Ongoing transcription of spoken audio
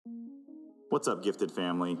What's up, gifted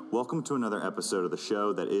family? Welcome to another episode of the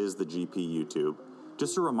show that is the GP YouTube.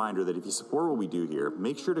 Just a reminder that if you support what we do here,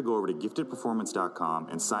 make sure to go over to giftedperformance.com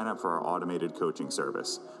and sign up for our automated coaching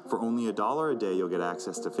service. For only $1 a day, you'll get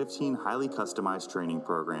access to 15 highly customized training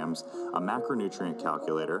programs, a macronutrient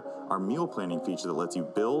calculator, our meal planning feature that lets you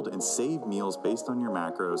build and save meals based on your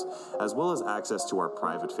macros, as well as access to our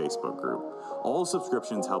private Facebook group. All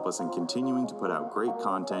subscriptions help us in continuing to put out great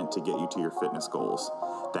content to get you to your fitness goals.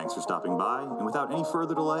 Thanks for stopping by, and without any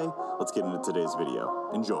further delay, let's get into today's video.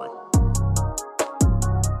 Enjoy.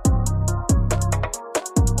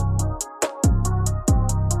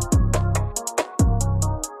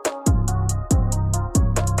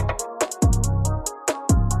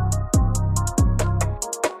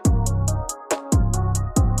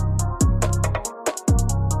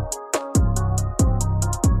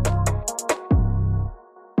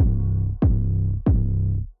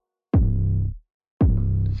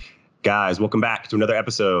 Guys, welcome back to another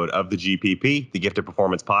episode of the GPP, the Gifted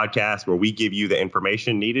Performance Podcast, where we give you the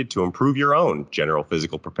information needed to improve your own general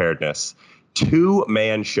physical preparedness.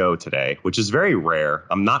 Two-man show today, which is very rare.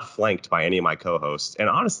 I'm not flanked by any of my co-hosts, and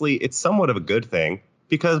honestly, it's somewhat of a good thing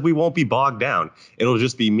because we won't be bogged down. It'll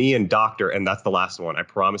just be me and Doctor, and that's the last one. I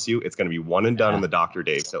promise you, it's going to be one and done in the Dr.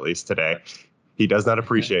 Dave's, at least today. He does not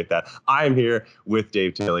appreciate that. I am here with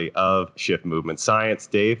Dave Tilley of Shift Movement Science.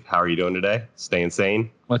 Dave, how are you doing today? Staying sane?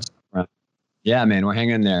 Yeah, man, we're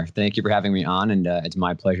hanging in there. Thank you for having me on, and it's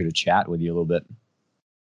my pleasure to chat with you a little bit.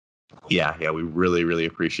 Yeah, we really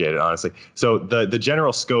appreciate it, honestly. So the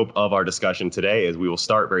general scope of our discussion today is we will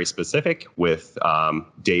start very specific with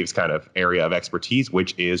Dave's kind of area of expertise,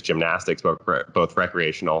 which is gymnastics, both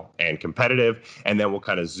recreational and competitive. And then we'll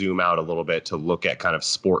kind of zoom out a little bit to look at kind of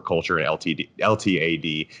sport culture and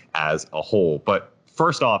LTAD as a whole. But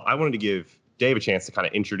first off, I wanted to give Dave a chance to kind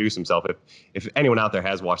of introduce himself. If anyone out there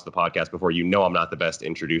has watched the podcast before, you know I'm not the best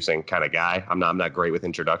introducing kind of guy. I'm not great with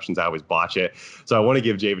introductions. I always botch it. So I want to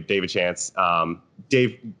give Dave a chance.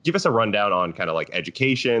 Dave, give us a rundown on kind of like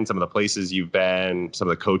education, some of the places you've been, some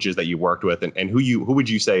of the coaches that you worked with, and who would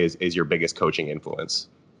you say is your biggest coaching influence?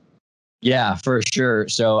 Yeah, for sure.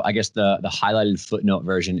 So I guess the highlighted footnote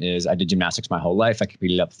version is I did gymnastics my whole life. I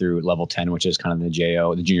competed up through level 10, which is kind of the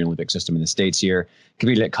JO, the Junior Olympic system in the States here.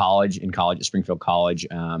 Competed at college at Springfield College,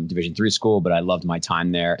 Division III school, but I loved my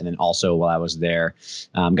time there. And then also while I was there,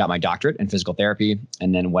 got my doctorate in physical therapy,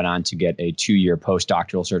 and then went on to get a 2-year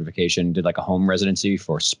postdoctoral certification, did like a home residency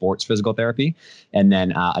for sports physical therapy. And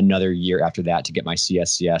then another year after that to get my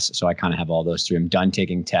CSCS. So I kind of have all those three. I'm done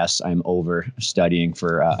taking tests. I'm over studying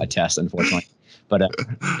for a test, unfortunately. But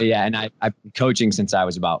yeah, and I've been coaching since I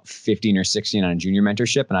was about 15 or 16 on a junior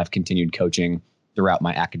mentorship, and I've continued coaching throughout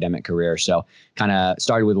my academic career. So kind of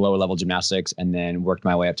started with lower level gymnastics and then worked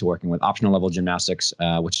my way up to working with optional level gymnastics,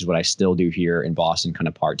 which is what I still do here in Boston, kind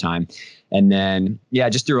of part-time. And then, yeah,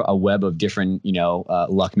 just through a web of different,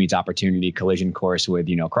 luck meets opportunity collision course with,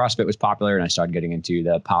 CrossFit was popular. And I started getting into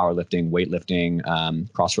the powerlifting, weightlifting,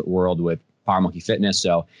 CrossFit world with Power Monkey Fitness.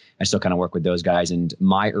 So I still kind of work with those guys. And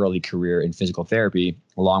my early career in physical therapy,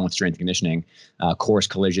 along with strength and conditioning, course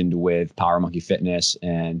collisioned with Power Monkey Fitness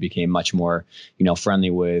and became much more, friendly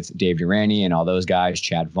with Dave Durrani and all those guys,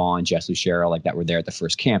 Chad Vaughn, Jess Lucero, like that were there at the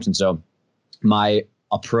first camps. And so my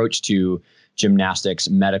approach to gymnastics,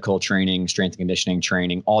 medical training, strength and conditioning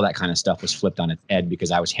training, all that kind of stuff was flipped on its head because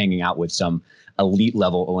I was hanging out with some elite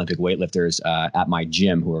level Olympic weightlifters at my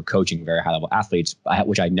gym who were coaching very high level athletes,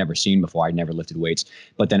 which I'd never seen before. I'd never lifted weights.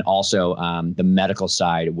 But then also the medical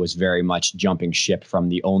side was very much jumping ship from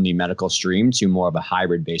the only medical stream to more of a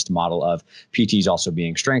hybrid based model of PTs also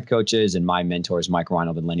being strength coaches. And my mentors, Mike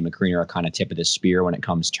Reinhold and Lenny McCreen, are kind of tip of the spear when it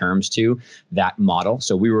comes terms to that model.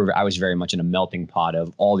 So I was very much in a melting pot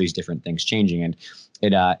of all these different things changing. And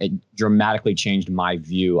it dramatically changed my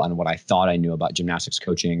view on what I thought I knew about gymnastics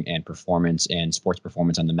coaching and performance and sports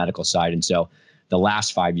performance on the medical side. And so the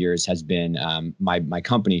last 5 years has been my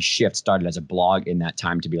company Shift started as a blog in that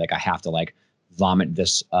time to be like, I have to like vomit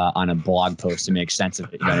this on a blog post to make sense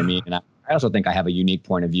of it. You know what I mean? And I also think I have a unique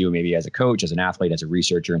point of view, maybe as a coach, as an athlete, as a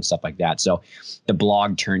researcher and stuff like that. So the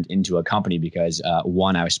blog turned into a company because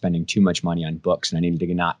one, I was spending too much money on books and I needed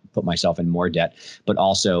to not put myself in more debt, but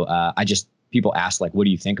also people ask, like, what do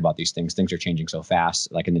you think about these things? Things are changing so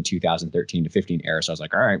fast, like in the 2013 to 15 era. So I was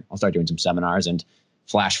like, all right, I'll start doing some seminars. And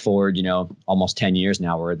flash forward, almost 10 years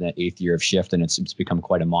now, we're in the 8th year of Shift, and it's become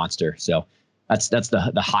quite a monster. So that's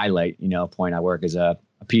the highlight, point. I work as a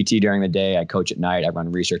PT during the day. I coach at night. I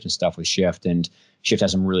run research and stuff with Shift, and Shift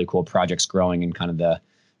has some really cool projects growing in kind of the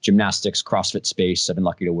gymnastics, CrossFit space. I've been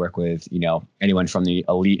lucky to work with, anyone from the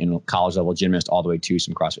elite and college level gymnast all the way to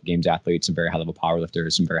some CrossFit Games athletes, some very high level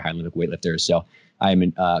powerlifters, some very high level weightlifters. So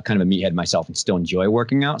I'm kind of a meathead myself and still enjoy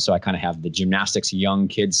working out. So I kind of have the gymnastics young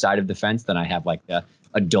kids side of the fence. Then I have like the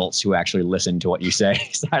adults who actually listen to what you say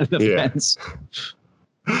side of the fence.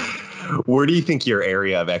 Where do you think your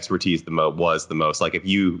area of expertise was the most? Like if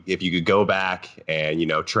you could go back and,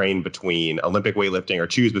 train between Olympic weightlifting or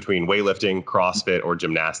choose between weightlifting, CrossFit, or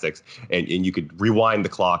gymnastics, and you could rewind the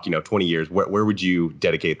clock, 20 years, where would you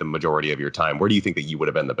dedicate the majority of your time? Where do you think that you would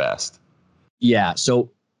have been the best? Yeah.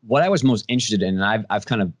 So what I was most interested in, and I've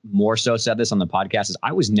kind of more so said this on the podcast, is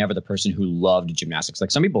I was never the person who loved gymnastics. Like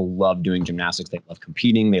some people love doing gymnastics. They love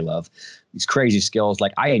competing. They love these crazy skills.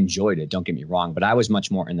 Like I enjoyed it, don't get me wrong, but I was much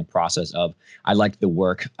more in the process of, I liked the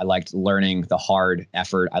work. I liked learning the hard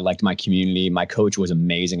effort. I liked my community. My coach was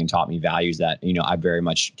amazing and taught me values that, I very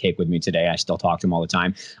much take with me today. I still talk to him all the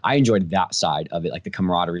time. I enjoyed that side of it, like the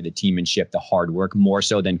camaraderie, the teammanship, the hard work, more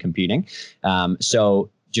so than competing. So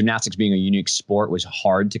gymnastics being a unique sport was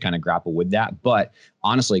hard to kind of grapple with that. But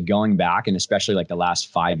honestly, going back, and especially like the last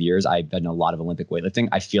 5 years, I've done a lot of Olympic weightlifting.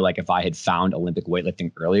 I feel like if I had found Olympic weightlifting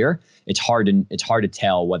earlier, it's hard to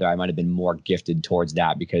tell whether I might have been more gifted towards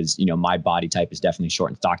that because, my body type is definitely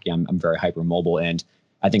short and stocky. I'm very hypermobile, and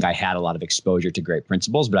I think I had a lot of exposure to great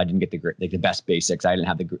principles, but I didn't get the best basics. I didn't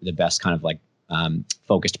have the best kind of like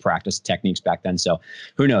focused practice techniques back then. So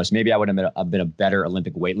who knows, maybe I would have been a better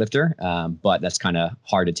Olympic weightlifter. But that's kind of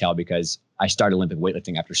hard to tell because I started Olympic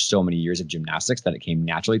weightlifting after so many years of gymnastics that it came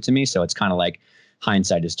naturally to me. So it's kind of like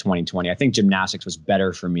hindsight is 2020. I think gymnastics was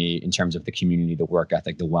better for me in terms of the community, the work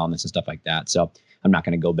ethic, the wellness and stuff like that. So I'm not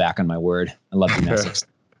going to go back on my word. I love gymnastics.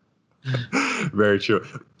 Very true.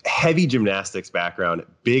 Heavy gymnastics background,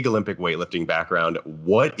 big Olympic weightlifting background.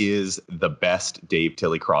 What is the best Dave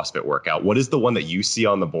Tilley CrossFit workout? What is the one that you see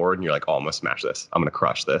on the board and you're like, oh, I'm going to smash this. I'm going to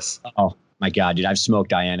crush this. Oh my God, dude. I've smoked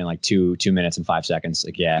Diane in like 2 minutes and 5 seconds.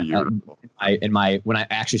 Like, yeah. When I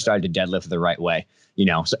actually started to deadlift the right way,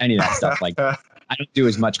 so any of that stuff, like I don't do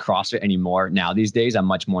as much CrossFit anymore now these days. I'm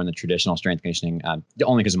much more in the traditional strength conditioning,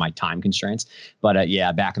 only because of my time constraints. But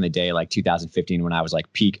yeah, back in the day, like 2015, when I was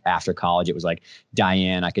like peak after college, it was like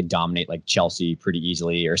Diane, I could dominate like Chelsea pretty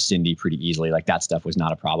easily or Cindy pretty easily. Like that stuff was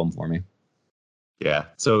not a problem for me. Yeah.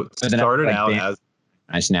 So started out as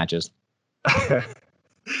nice snatches.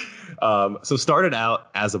 So started out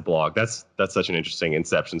as a blog. That's such an interesting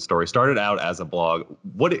inception story. Started out as a blog.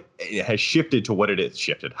 What it has shifted to what it is.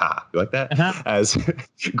 Shifted. Ha. You like that? Uh-huh. Has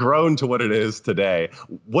grown to what it is today.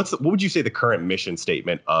 What would you say the current mission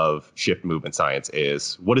statement of Shift Movement Science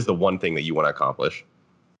is? What is the one thing that you want to accomplish?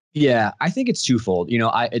 Yeah, I think it's twofold.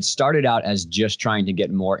 It started out as just trying to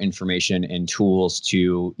get more information and tools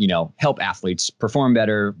to, help athletes perform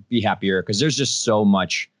better, be happier, because there's just so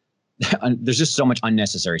much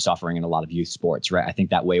unnecessary suffering in a lot of youth sports, right? I think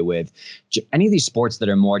that way with any of these sports that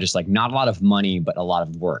are more just like not a lot of money, but a lot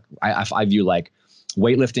of work. I view like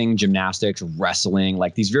weightlifting, gymnastics, wrestling,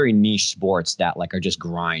 like these very niche sports that like are just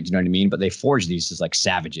grind, you know what I mean? But they forge these as like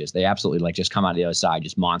savages. They absolutely like just come out of the other side,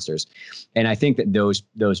 just monsters. And I think that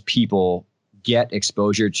those people get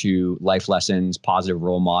exposure to life lessons, positive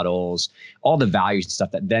role models, all the values and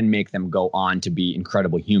stuff that then make them go on to be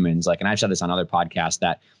incredible humans. Like, and I've said this on other podcasts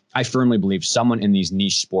that I firmly believe someone in these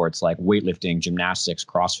niche sports like weightlifting, gymnastics,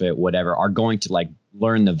 CrossFit, whatever, are going to like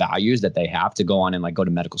learn the values that they have to go on and like go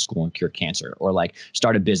to medical school and cure cancer or like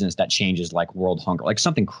start a business that changes like world hunger, like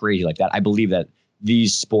something crazy like that. I believe that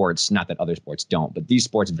these sports, not that other sports don't, but these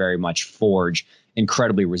sports very much forge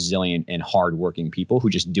incredibly resilient and hardworking people who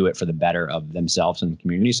just do it for the better of themselves and the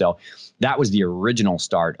community. So that was the original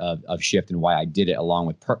start of Shift and why I did it, along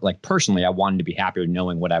with personally, I wanted to be happier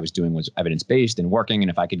knowing what I was doing was evidence-based and working.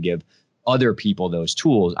 And if I could give other people those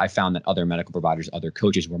tools, I found that other medical providers, other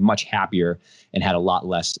coaches were much happier and had a lot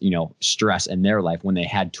less, stress in their life when they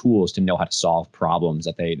had tools to know how to solve problems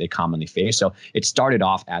that they commonly face. So it started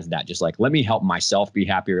off as that, just like, let me help myself be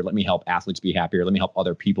happier. Let me help athletes be happier. Let me help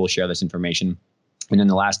other people share this information. And in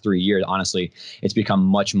the last 3 years, honestly, it's become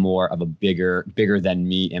much more of a bigger than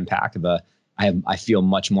me impact I feel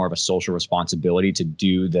much more of a social responsibility to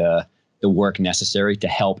do the work necessary to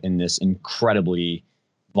help in this incredibly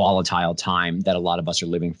volatile time that a lot of us are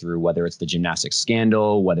living through, whether it's the gymnastics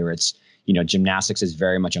scandal, whether it's, gymnastics is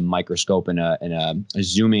very much a microscope and a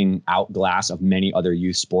zooming out glass of many other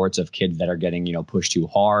youth sports of kids that are getting, pushed too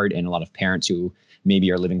hard, and a lot of parents who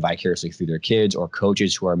maybe are living vicariously through their kids, or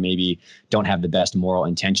coaches who are maybe don't have the best moral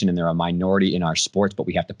intention and they're a minority in our sports, but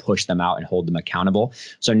we have to push them out and hold them accountable.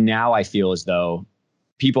 So now I feel as though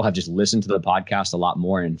people have just listened to the podcast a lot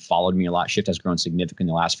more and followed me a lot. Shift has grown significantly in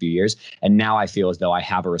the last few years. And now I feel as though I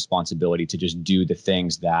have a responsibility to just do the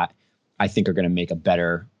things that I think are going to make a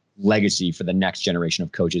better legacy for the next generation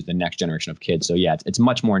of coaches, the next generation of kids. So yeah, it's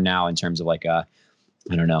much more now in terms of like I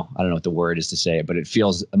don't know what the word is to say it, but it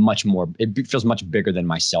feels much bigger than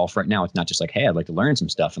myself right now. It's not just like, hey, I'd like to learn some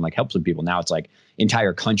stuff and like help some people. Now it's like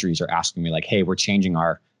entire countries are asking me like, hey, we're changing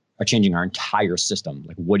our entire system.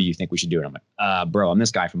 Like, what do you think we should do? And I'm like, bro, I'm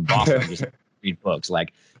this guy from Boston. I just read books.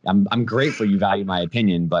 Like, I'm grateful you value my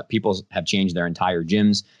opinion, but people have changed their entire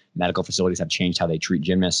gyms. Medical facilities have changed how they treat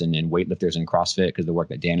gymnasts and weightlifters and CrossFit because of the work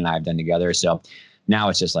that Dan and I have done together. So now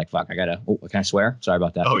it's just like, fuck, can I swear? Sorry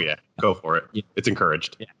about that. Oh yeah, go for it. Yeah. It's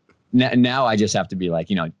encouraged. Yeah. Now I just have to be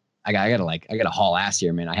like, I gotta haul ass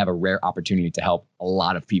here, man. I have a rare opportunity to help a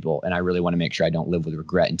lot of people. And I really want to make sure I don't live with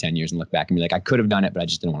regret in 10 years and look back and be like, I could have done it, but I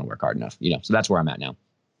just didn't want to work hard enough. So that's where I'm at now.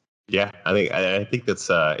 Yeah, I think that's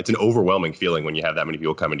it's an overwhelming feeling when you have that many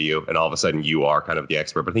people coming to you and all of a sudden you are kind of the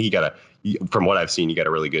expert. But I think from what I've seen, you got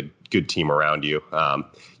a really good team around you.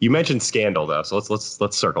 You mentioned Scandal though, so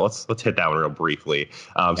let's circle. Let's hit that one real briefly.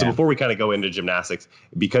 So before we kind of go into gymnastics,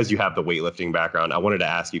 because you have the weightlifting background, I wanted to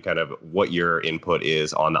ask you kind of what your input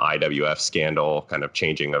is on the IWF Scandal, kind of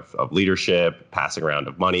changing of leadership, passing around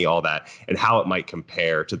of money, all that, and how it might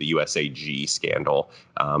compare to the USAG Scandal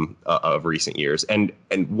of recent years. And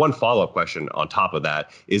one follow-up question on top of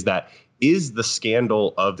that is the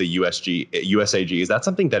scandal of the USAG, is that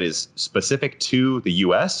something that is specific to the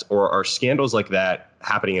US, or are scandals like that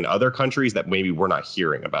happening in other countries that maybe we're not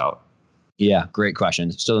hearing about? Yeah, great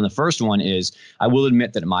question. So then the first one is, I will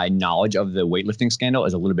admit that my knowledge of the weightlifting scandal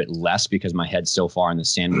is a little bit less because my head's so far in the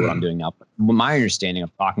sand with what I'm doing now. But my understanding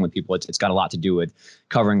of talking with people, it's got a lot to do with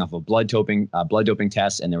covering up of blood doping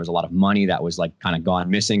tests. And there was a lot of money that was like kind of gone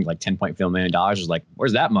missing, like $10.5 million. It was like,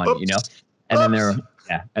 where's that money? And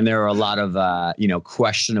then there were a lot of,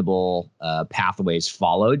 questionable pathways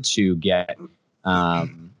followed to get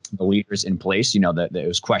the leaders in place, that it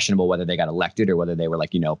was questionable whether they got elected or whether they were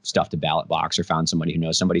like, stuffed a ballot box or found somebody who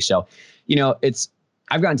knows somebody. So,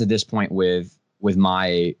 I've gotten to this point with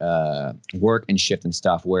my work and Shift and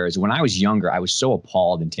stuff. Whereas when I was younger, I was so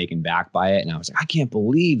appalled and taken back by it. And I was like, I can't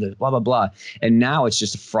believe it, blah, blah, blah. And now it's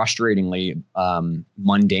just frustratingly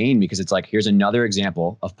mundane because it's like, here's another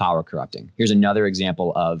example of power corrupting. Here's another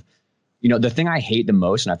example of, the thing I hate the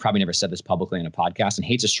most, and I've probably never said this publicly in a podcast, and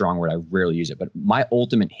hate's a strong word, I rarely use it, but my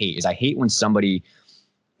ultimate hate is I hate when somebody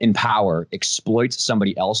in power exploits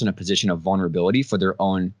somebody else in a position of vulnerability for their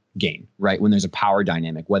own gain, right? When there's a power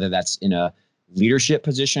dynamic, whether that's in a leadership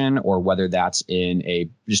position or whether that's in a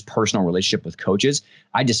just personal relationship with coaches.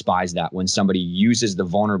 I despise that when somebody uses the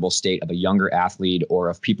vulnerable state of a younger athlete or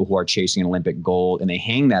of people who are chasing an Olympic gold and they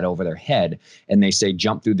hang that over their head and they say,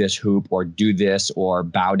 jump through this hoop or do this or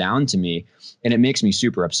bow down to me. And it makes me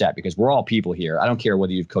super upset because we're all people here. I don't care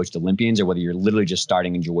whether you've coached Olympians or whether you're literally just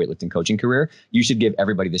starting in your weightlifting coaching career. You should give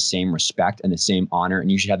everybody the same respect and the same honor, and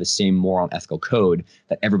you should have the same moral and ethical code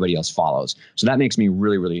that everybody else follows. So that makes me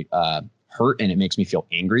really, really hurt, and it makes me feel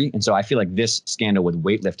angry. And so I feel like this scandal with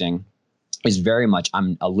weightlifting is very much,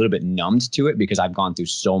 I'm a little bit numbed to it because I've gone through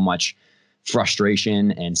so much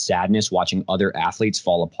frustration and sadness watching other athletes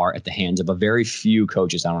fall apart at the hands of a very few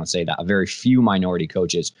coaches. I don't want to say that, a very few minority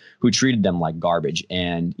coaches who treated them like garbage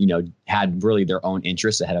and, had really their own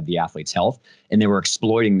interests ahead of the athlete's health. And they were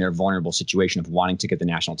exploiting their vulnerable situation of wanting to get the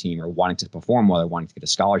national team or wanting to perform well or wanting to get a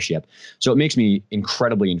scholarship. So it makes me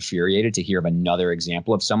incredibly infuriated to hear of another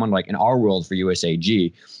example of someone like in our world for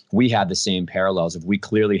USAG, we had the same parallels of we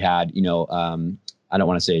clearly had, I don't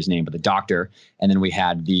want to say his name, but the doctor. And then we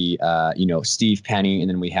had the, Steve Penny. And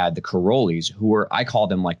then we had the Karolyis, who were, I call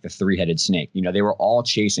them like the three-headed snake. They were all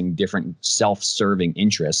chasing different self-serving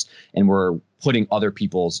interests and were putting other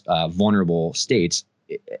people's vulnerable states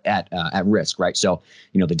at risk, right? So,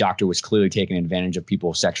 the doctor was clearly taking advantage of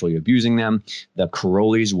people sexually abusing them. The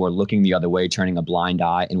Karolyis were looking the other way, turning a blind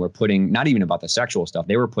eye, and were putting, not even about the sexual stuff,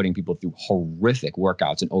 they were putting people through horrific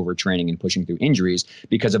workouts and overtraining and pushing through injuries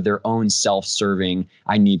because of their own self-serving,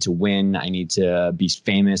 I need to win, I need to be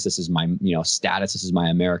famous, this is my, status, this is my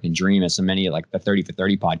American dream, as so many, like the 30 for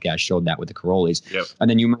 30 podcast showed that with the Karolyis. Yep. And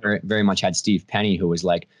then you very much had Steve Penny, who was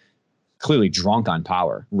like, clearly drunk on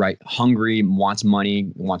power, right? Hungry, wants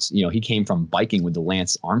money, he came from biking with the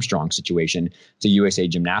Lance Armstrong situation to USA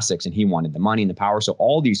Gymnastics, and he wanted the money and the power. So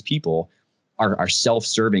all these people are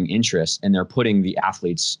self-serving interests, and they're putting the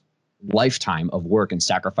athlete's lifetime of work and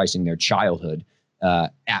sacrificing their childhood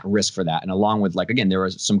at risk for that. And along with, like, again, there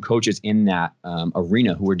were some coaches in that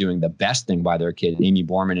arena who were doing the best thing by their kid. Amy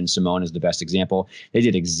Borman and Simone is the best example. They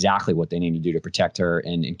did exactly what they needed to do to protect her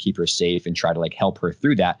and keep her safe and try to like help her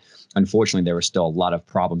through that. Unfortunately, there were still a lot of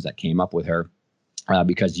problems that came up with her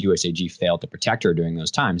because USAG failed to protect her during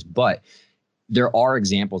those times. But there are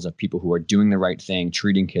examples of people who are doing the right thing,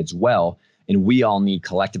 treating kids well. And we all need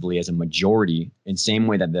collectively as a majority, in same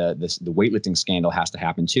way that the weightlifting scandal has to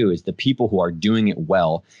happen too, is the people who are doing it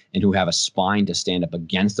well and who have a spine to stand up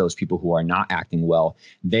against those people who are not acting well.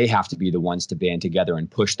 They have to be the ones to band together and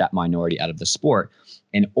push that minority out of the sport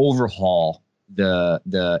and overhaul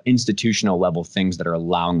the institutional level things that are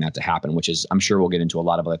allowing that to happen, which is, I'm sure we'll get into a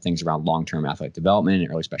lot of other things around long-term athletic development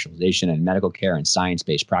and early specialization and medical care and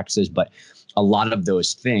science-based practices. But a lot of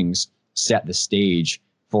those things set the stage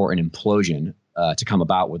for an implosion to come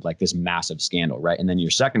about with like this massive scandal, right? And then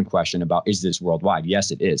your second question about, is this worldwide? Yes,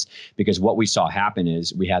 it is. Because what we saw happen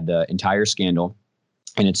is we had the entire scandal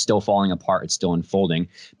and it's still falling apart. It's still unfolding.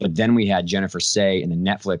 But then we had Jennifer Say in the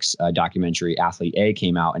Netflix documentary Athlete A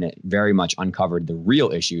came out, and it very much uncovered the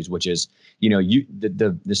real issues, which is, you know,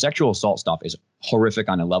 the sexual assault stuff is horrific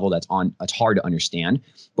on a level it's hard to understand.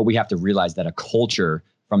 But we have to realize that a culture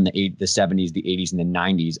from the 70s, the 80s, and the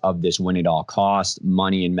 90s of this win at all costs,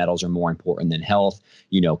 money and medals are more important than health.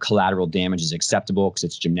 You know, collateral damage is acceptable because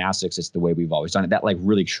it's gymnastics. It's the way we've always done it. That like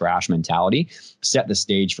really trash mentality set the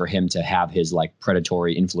stage for him to have his like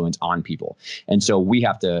predatory influence on people. And so we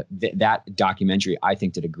have to, that documentary, I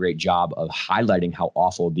think, did a great job of highlighting how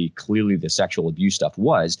awful clearly the sexual abuse stuff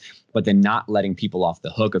was, but then not letting people off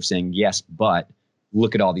the hook of saying, yes, but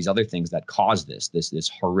look at all these other things that cause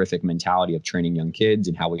this horrific mentality of training young kids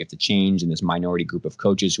and how we have to change, and this minority group of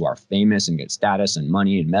coaches who are famous and get status and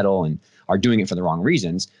money and medal and are doing it for the wrong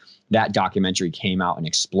reasons. That documentary came out and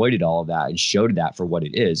exploited all of that and showed that for what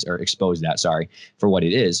it is, or exposed that, for what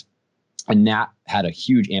it is. And that had a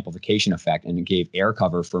huge amplification effect, and it gave air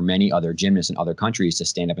cover for many other gymnasts in other countries to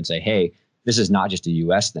stand up and say, hey, this is not just a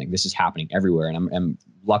US thing. This is happening everywhere. And I'm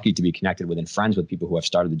lucky to be connected with and friends with people who have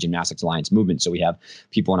started the Gymnastics Alliance movement. So we have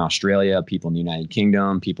people in Australia, people in the United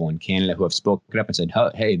Kingdom, people in Canada who have spoken up and said,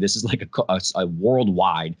 hey, this is like a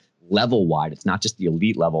worldwide, level-wide. It's not just the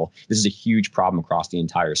elite level. This is a huge problem across the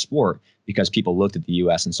entire sport, because people looked at the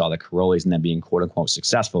US and saw the Karolyis and them being quote unquote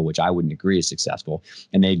successful, which I wouldn't agree is successful.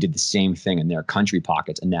 And they did the same thing in their country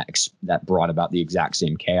pockets. And that brought about the exact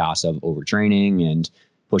same chaos of overtraining and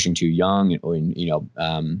pushing too young,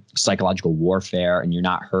 and psychological warfare, and you're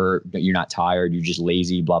not hurt, you're not tired, you're just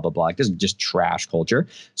lazy, blah, blah, blah. Like, this is just trash culture.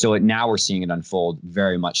 So now we're seeing it unfold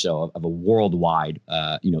very much so of a worldwide,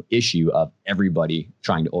 issue of everybody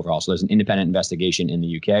trying to overhaul. So there's an independent investigation in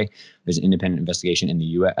the UK. There's an independent investigation in the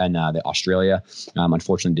US and the Australia.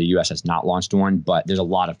 Unfortunately, the US has not launched one, but there's a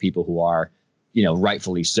lot of people who are,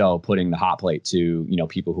 rightfully so, putting the hot plate to,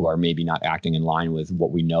 people who are maybe not acting in line with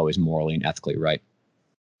what we know is morally and ethically right.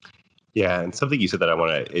 Yeah, and something you said that I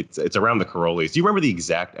want to, it's around the Karolyis. Do you remember the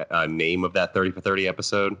exact name of that 30 for 30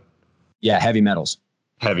 episode? Yeah, Heavy Metals.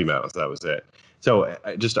 Heavy Metals, that was it. So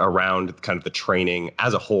just around kind of the training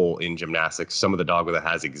as a whole in gymnastics, some of the dogma that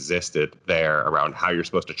has existed there around how you're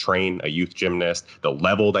supposed to train a youth gymnast, the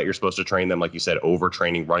level that you're supposed to train them, like you said,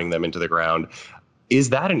 overtraining, running them into the ground. Is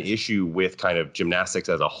that an issue with kind of gymnastics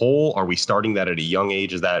as a whole? Are we starting that at a young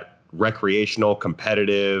age? Is that recreational,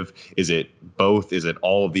 competitive? Is it both? Is it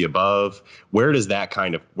all of the above? Where does that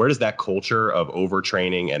culture of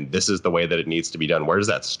overtraining and this is the way that it needs to be done, where does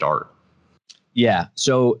that start? Yeah.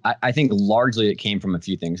 So I think largely it came from a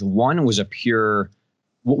few things. One was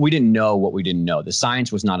we didn't know what we didn't know. The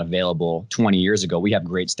science was not available 20 years ago. We have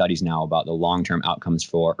great studies now about the long-term outcomes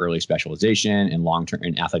for early specialization and long-term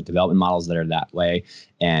and athletic development models that are that way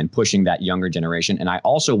and pushing that younger generation. And I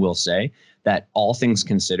also will say that all things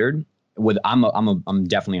considered, I'm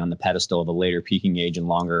definitely on the pedestal of the later peaking age and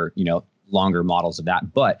longer models of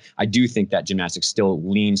that. But I do think that gymnastics still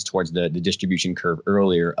leans towards the distribution curve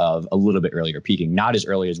earlier of a little bit earlier peaking, not as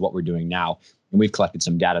early as what we're doing now. And we've collected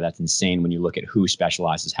some data that's insane when you look at who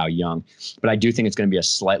specializes how young. But I do think it's going to be a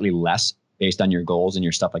slightly less based on your goals and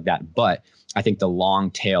your stuff like that. But I think the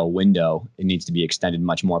long tail window, it needs to be extended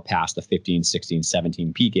much more past the 15, 16,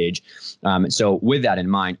 17 peak age. So with that in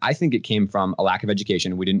mind, I think it came from a lack of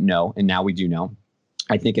education. We didn't know, and now we do know.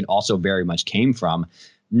 I think it also very much came from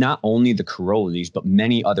not only the Karolyis, but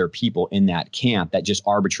many other people in that camp that just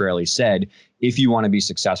arbitrarily said, if you want to be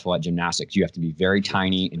successful at gymnastics, you have to be very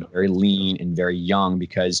tiny and very lean and very young,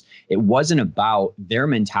 because it wasn't about their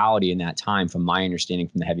mentality in that time. From my understanding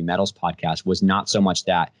from the Heavy Metals podcast, was not so much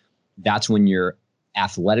that that's when you're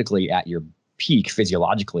athletically at your peak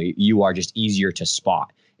physiologically, you are just easier to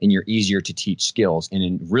spot. and you're easier to teach skills.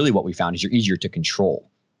 And really what we found is you're easier to control.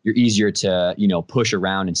 You're easier to, push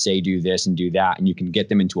around and say, do this and do that. And you can get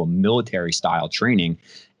them into a military style training.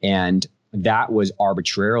 And that was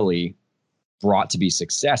arbitrarily brought to be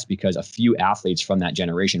success because a few athletes from that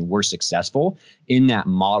generation were successful in that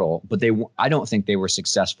model. But I don't think they were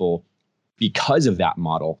successful because of that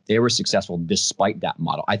model. They were successful despite that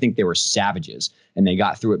model. I think they were savages and they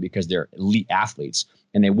got through it because they're elite athletes,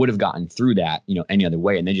 and they would have gotten through that, any other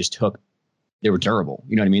way. And they were durable.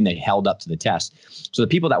 You know what I mean? They held up to the test. So the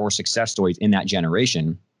people that were success stories in that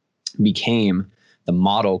generation became the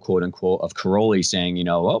model, quote unquote, of Karolyi saying,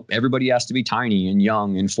 everybody has to be tiny and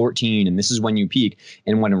young and 14, and this is when you peak.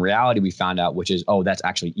 And when in reality we found out, which is, that's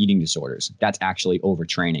actually eating disorders. That's actually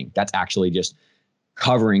overtraining. That's actually just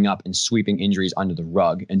covering up and sweeping injuries under the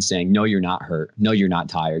rug and saying, no, you're not hurt. No, you're not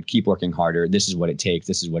tired. Keep working harder. This is what it takes.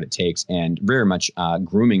 This is what it takes. And very much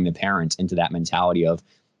grooming the parents into that mentality of,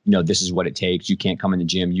 this is what it takes. You can't come in the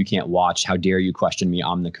gym. You can't watch. How dare you question me?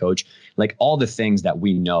 I'm the coach. Like all the things that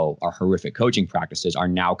we know are horrific coaching practices are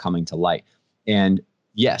now coming to light. And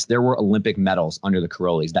yes, there were Olympic medals under the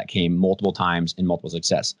Karolyis that came multiple times in multiple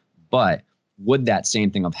success. But would that same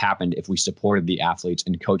thing have happened if we supported the athletes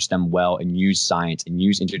and coached them well and used science and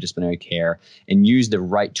used interdisciplinary care and used the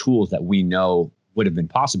right tools that we know would have been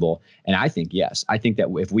possible? And I think, yes, I think that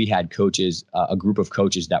if we had coaches, a group of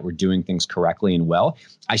coaches that were doing things correctly and well,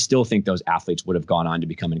 I still think those athletes would have gone on to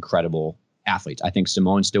become incredible athletes. I think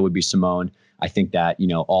Simone still would be Simone. I think that,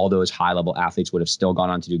 all those high level athletes would have still gone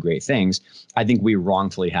on to do great things. I think we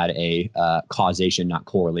wrongfully had a causation, not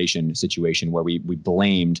correlation situation where we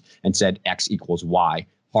blamed and said X equals Y.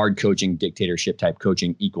 Hard coaching, dictatorship type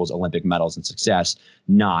coaching equals Olympic medals and success,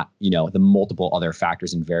 not, the multiple other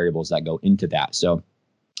factors and variables that go into that. So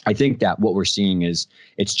I think that what we're seeing is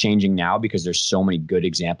it's changing now because there's so many good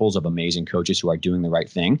examples of amazing coaches who are doing the right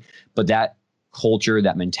thing. But that culture,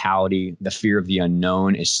 that mentality, the fear of the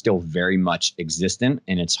unknown is still very much existent,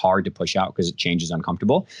 and it's hard to push out because it changes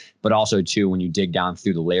uncomfortable. But also too, when you dig down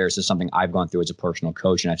through the layers, this is something I've gone through as a personal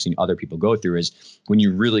coach and I've seen other people go through, is when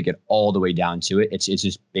you really get all the way down to it, it's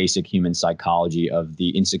just basic human psychology of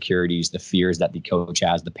the insecurities, the fears that the coach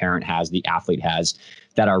has, the parent has, the athlete has,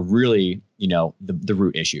 that are really, the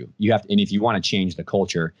root issue. And if you want to change the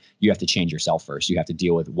culture, you have to change yourself first. You have to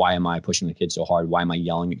deal with, why am I pushing the kids so hard? Why am I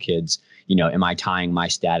yelling at kids? Am I tying my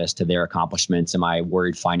status to their accomplishments? Am I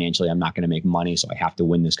worried financially I'm not going to make money, so I have to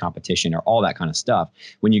win this competition, or all that kind of stuff?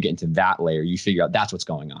 When you get into that layer, you figure out that's what's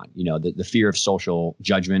going on. The fear of social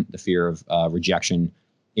judgment, the fear of rejection,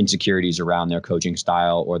 insecurities around their coaching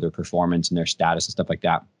style or their performance and their status and stuff like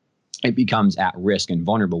that. It becomes at risk and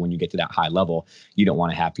vulnerable when you get to that high level. You don't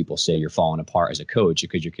want to have people say you're falling apart as a coach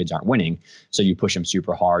because your kids aren't winning. So you push them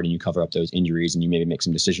super hard and you cover up those injuries and you maybe make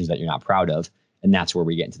some decisions that you're not proud of. And that's where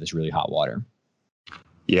we get into this really hot water.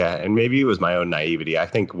 Yeah, and maybe it was my own naivety. I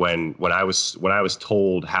think when I was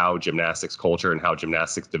told how gymnastics culture and how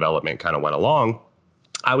gymnastics development kind of went along,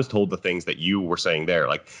 I was told the things that you were saying there,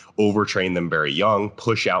 like overtrain them very young,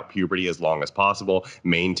 push out puberty as long as possible,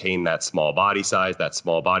 maintain that small body size, that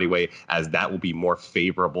small body weight, as that will be more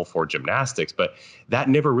favorable for gymnastics. But that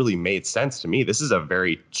never really made sense to me. This is a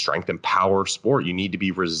very strength and power sport. You need to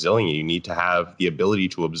be resilient. You need to have the ability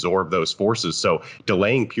to absorb those forces. So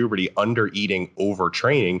delaying puberty, under eating,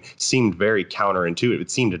 overtraining seemed very counterintuitive.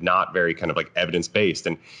 It seemed not very kind of like evidence-based.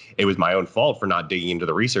 And it was my own fault for not digging into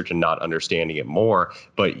the research and not understanding it more.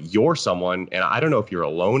 But you're someone, and I don't know if you're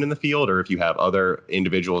alone in the field or if you have other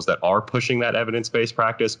individuals that are pushing that evidence-based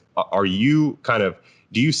practice. Are you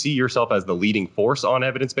do you see yourself as the leading force on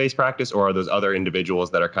evidence-based practice, or are those other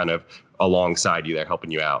individuals that are kind of alongside you that are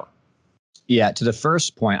helping you out? Yeah, to the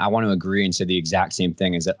first point, I want to agree and say the exact same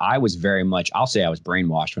thing, is that I was very much, I'll say I was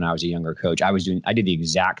brainwashed when I was a younger coach. I did the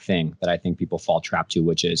exact thing that I think people fall trapped to,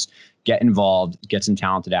 which is get involved, get some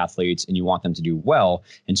talented athletes, and you want them to do well.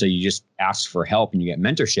 And so you just ask for help and you get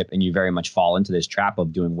mentorship, and you very much fall into this trap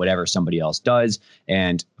of doing whatever somebody else does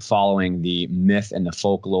and following the myth and the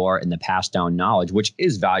folklore and the passed down knowledge, which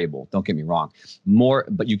is valuable. Don't get me wrong.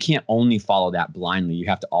 But you can't only follow that blindly. You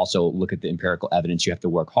have to also look at the empirical evidence. You have to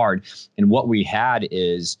work hard. And what we had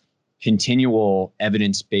is continual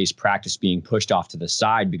evidence-based practice being pushed off to the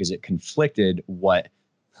side because it conflicted what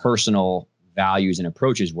personal values and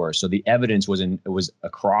approaches were. So the evidence was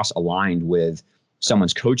across aligned with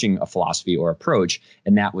someone's coaching a philosophy or approach,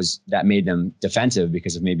 and that made them defensive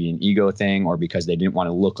because of maybe an ego thing or because they didn't want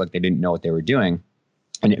to look like they didn't know what they were doing.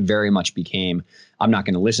 And it very much became, I'm not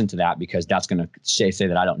going to listen to that because that's going to say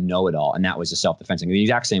that I don't know it all. And that was a self-defense. And the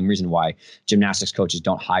exact same reason why gymnastics coaches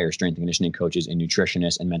don't hire strength and conditioning coaches and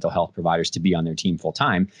nutritionists and mental health providers to be on their team full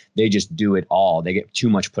time. They just do it all. They get too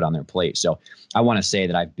much put on their plate. So I want to say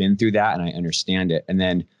that I've been through that and I understand it. And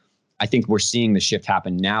then I think we're seeing the shift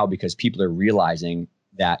happen now because people are realizing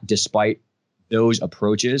that despite those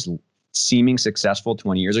approaches seeming successful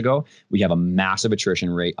 20 years ago, we have a massive attrition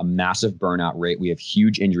rate, a massive burnout rate. We have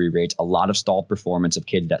huge injury rates, a lot of stalled performance of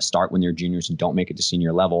kids that start when they're juniors and don't make it to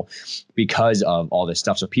senior level because of all this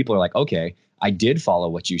stuff. So people are like, okay, I did follow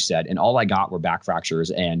what you said, and all I got were back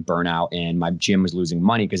fractures and burnout, and my gym was losing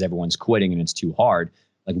money because everyone's quitting and it's too hard.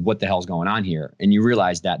 Like, what the hell's going on here? And you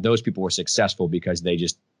realize that those people were successful because they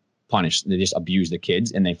just abused the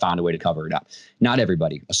kids and they found a way to cover it up. Not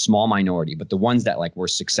everybody, a small minority, but the ones that like were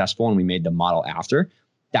successful and we made the model after,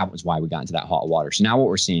 that was why we got into that hot water. So now what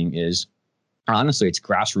we're seeing is, honestly, it's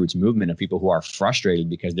grassroots movement of people who are frustrated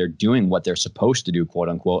because they're doing what they're supposed to do, quote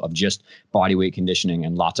unquote, of just body weight conditioning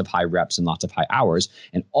and lots of high reps and lots of high hours.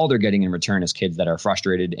 And all they're getting in return is kids that are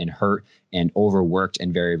frustrated and hurt and overworked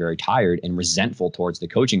and very, very tired and resentful towards the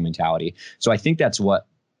coaching mentality. So I think that's what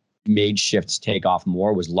made shifts take off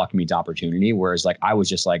more, was luck meets opportunity. Whereas like I was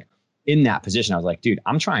just like in that position, I was like, dude,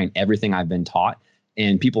 I'm trying everything I've been taught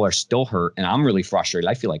and people are still hurt and I'm really frustrated.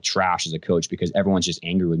 I feel like trash as a coach because everyone's just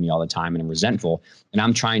angry with me all the time and I'm resentful. And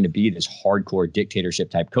I'm trying to be this hardcore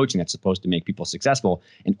dictatorship type coaching that's supposed to make people successful.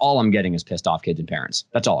 And all I'm getting is pissed off kids and parents.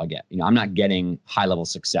 That's all I get. You know, I'm not getting high level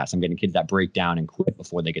success. I'm getting kids that break down and quit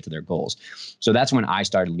before they get to their goals. So that's when I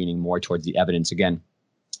started leaning more towards the evidence again.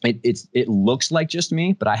 It looks like just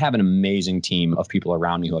me, but I have an amazing team of people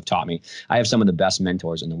around me who have taught me. I have some of the best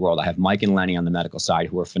mentors in the world. I have Mike and Lenny on the medical side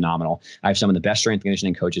who are phenomenal. I have some of the best strength and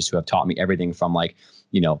conditioning coaches who have taught me everything from like,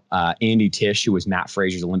 Andy Tisch, who was Matt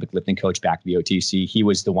Fraser's Olympic lifting coach back at the OTC. He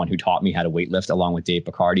was the one who taught me how to weightlift along with Dave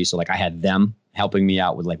Picardi. So like I had them helping me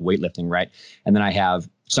out with like weightlifting, right? And then I have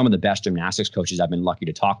some of the best gymnastics coaches I've been lucky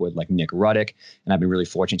to talk with, like Nick Ruddick, and I've been really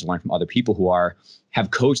fortunate to learn from other people who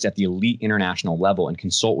have coached at the elite international level and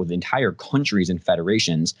consult with entire countries and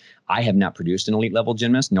federations. I have not produced an elite level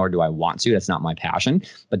gymnast, nor do I want to. That's not my passion,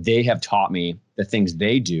 but they have taught me the things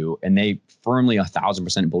they do, and they firmly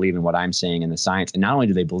 1,000% believe in what I'm saying in the science. And not only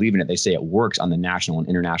do they believe in it, they say it works on the national and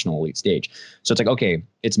international elite stage. So it's like, okay,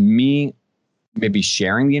 it's me maybe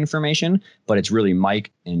sharing the information, but it's really Mike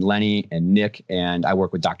and Lenny and Nick. And I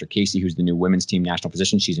work with Dr. Casey, who's the new women's team national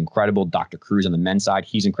physician. She's incredible. Dr. Cruz on the men's side,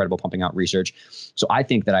 he's incredible pumping out research. So I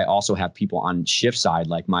think that I also have people on shift side,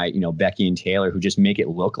 like my, Becky and Taylor, who just make it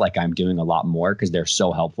look like I'm doing a lot more because they're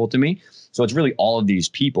so helpful to me. So it's really all of these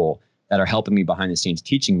people that are helping me behind the scenes,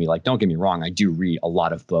 teaching me. Like, don't get me wrong, I do read a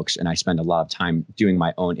lot of books and I spend a lot of time doing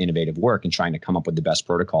my own innovative work and trying to come up with the best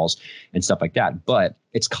protocols and stuff like that. But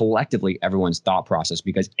it's collectively everyone's thought process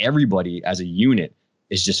because everybody as a unit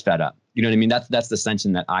is just fed up. You know what I mean? That's the sense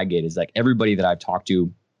that I get, is like everybody that I've talked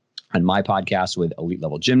to on my podcast with elite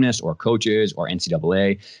level gymnasts or coaches or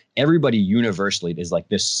NCAA, everybody universally is like,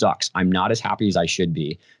 this sucks. I'm not as happy as I should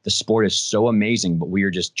be. The sport is so amazing, but we are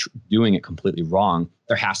just doing it completely wrong.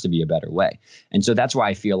 There has to be a better way. And so that's why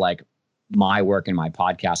I feel like my work and my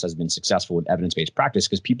podcast has been successful with evidence-based practice,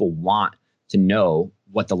 because people want to know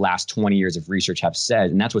what the last 20 years of research have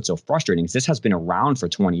said. And that's what's so frustrating, is this has been around for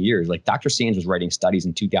 20 years. Like Dr. Sands was writing studies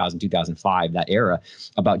in 2000, 2005, that era,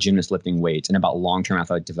 about gymnasts lifting weights and about long-term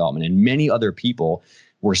athletic development. And many other people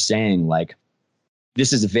were saying like,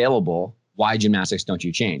 this is available. Why gymnastics don't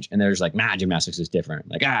you change? And they're just like, gymnastics is different.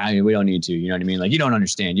 Like, we don't need to, you know what I mean? Like, you don't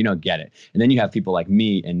understand, you don't get it. And then you have people like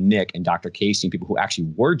me and Nick and Dr. Casey, people who actually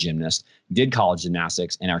were gymnasts, did college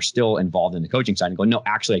gymnastics and are still involved in the coaching side and go, no,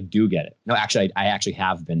 actually, I do get it. No, actually, I actually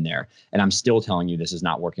have been there. And I'm still telling you this is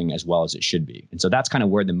not working as well as it should be. And so that's kind of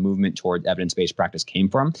where the movement toward evidence-based practice came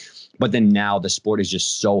from. But then now the sport is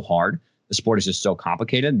just so hard. The sport is just so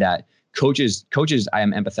complicated that coaches, I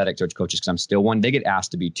am empathetic towards coaches because I'm still one. They get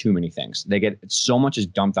asked to be too many things. They get so much is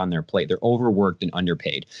dumped on their plate. They're overworked and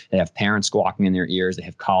underpaid. They have parents squawking in their ears. They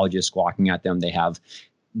have colleges squawking at them. They have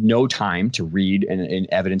no time to read an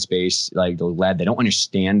evidence-based, like the lead. They don't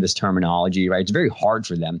understand this terminology, right? It's very hard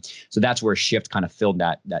for them. So that's where Shift kind of filled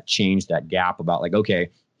that change, that gap about like, okay,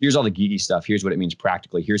 here's all the geeky stuff. Here's what it means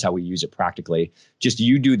practically. Here's how we use it practically. Just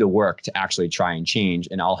you do the work to actually try and change,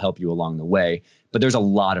 and I'll help you along the way. But there's a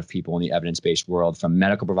lot of people in the evidence-based world, from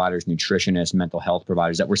medical providers, nutritionists, mental health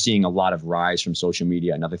providers, that we're seeing a lot of rise from social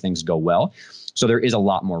media and other things go well. So there is a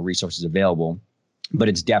lot more resources available, but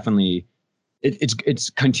it's definitely,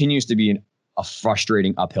 it continues to be a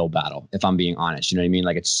frustrating uphill battle, if I'm being honest. You know what I mean?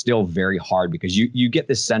 Like, it's still very hard because you get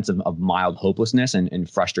this sense of mild hopelessness and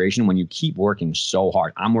frustration when you keep working so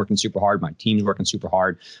hard. I'm working super hard. My team's working super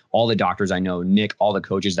hard. All the doctors I know, Nick, all the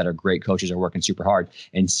coaches that are great coaches are working super hard.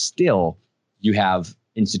 And still you have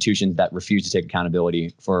institutions that refuse to take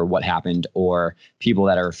accountability for what happened, or people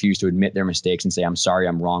that are refused to admit their mistakes and say, I'm sorry,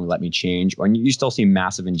 I'm wrong, let me change. Or you still see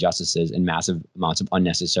massive injustices and massive amounts of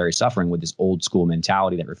unnecessary suffering with this old school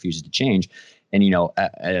mentality that refuses to change. And,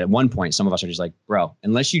 at one point, some of us are just like, bro,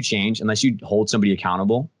 unless you change, unless you hold somebody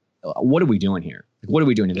accountable, what are we doing here? Like, what are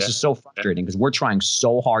we doing here? This is so frustrating because we're trying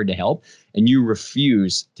so hard to help and you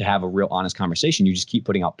refuse to have a real honest conversation. You just keep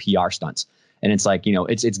putting out PR stunts. And it's like,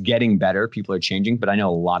 it's getting better. People are changing, but I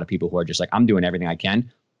know a lot of people who are just like, I'm doing everything I can.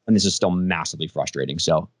 And this is still massively frustrating.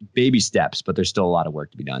 So baby steps, but there's still a lot of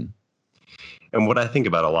work to be done. And what I think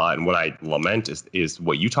about a lot and what I lament is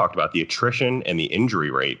what you talked about, the attrition and the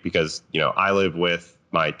injury rate, because, I live with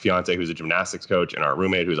my fiance, who's a gymnastics coach, and our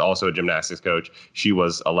roommate, who's also a gymnastics coach. She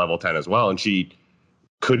was a level 10 as well. And she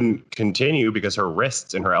couldn't continue because her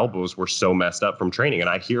wrists and her elbows were so messed up from training. And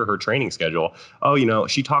I hear her training schedule. Oh,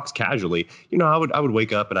 she talks casually. I would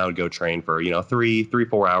wake up and I would go train for,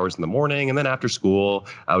 3-4 hours in the morning. And then after school,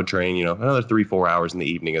 I would train, another 3-4 hours in the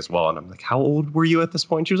evening as well. And I'm like, how old were you at this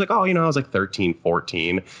point? She was like, I was like 13,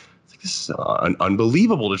 14. This is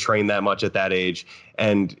unbelievable to train that much at that age.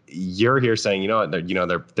 And you're here saying,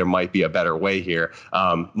 there might be a better way here.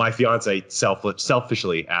 My fiance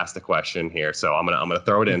selfishly asked the question here, so I'm gonna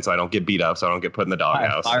throw it in so I don't get beat up, so I don't get put in the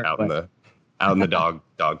doghouse out in the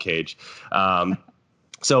dog cage.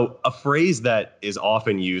 So a phrase that is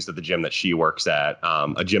often used at the gym that she works at,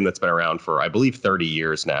 a gym that's been around for, I believe, 30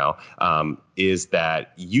 years now, is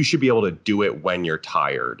that you should be able to do it when you're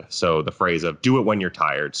tired. So the phrase of do it when you're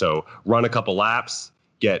tired. So run a couple laps,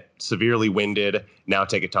 get severely winded, now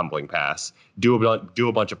take a tumbling pass. Do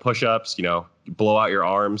a bunch of push-ups, blow out your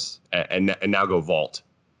arms, and now go vault.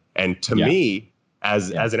 And to me,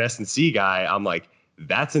 as an S&C guy, I'm like,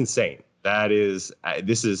 that's insane.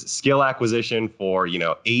 This is skill acquisition for,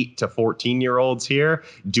 8 to 14-year-olds here.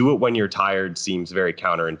 Do it when you're tired seems very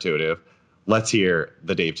counterintuitive. Let's hear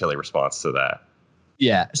the Dave Tilley response to that.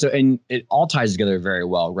 Yeah. So, and it all ties together very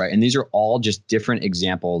well, right? And these are all just different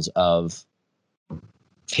examples of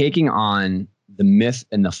taking on the myth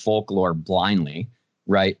and the folklore blindly,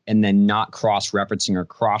 right? And then not cross-referencing or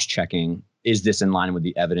cross-checking. Is this in line with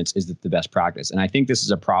the evidence? Is it the best practice? And I think this is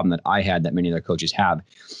a problem that I had that many other coaches have,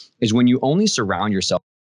 is when you only surround yourself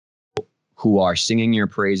who are singing your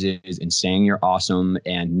praises and saying you're awesome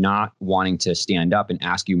and not wanting to stand up and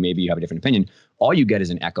ask you, maybe you have a different opinion, all you get is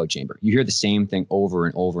an echo chamber. You hear the same thing over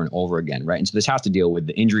and over and over again, right? And so this has to deal with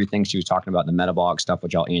the injury thing she was talking about, the metabolic stuff,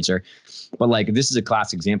 which I'll answer. But like, this is a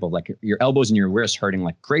classic example of like your elbows and your wrists hurting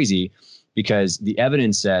like crazy because the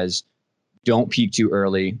evidence says, don't peak too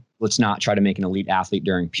early. Let's not try to make an elite athlete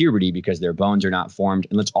during puberty because their bones are not formed.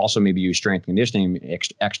 And let's also maybe use strength conditioning,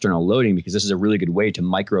 external loading, because this is a really good way to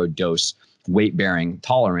microdose weight bearing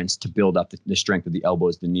tolerance to build up the strength of the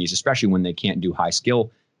elbows, the knees, especially when they can't do high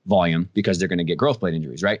skill volume because they're going to get growth plate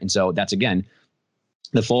injuries, right? And so that's, again,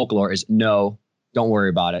 the folklore is no, don't worry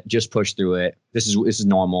about it. Just push through it. This is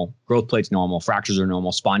normal. Growth plate's normal. Fractures are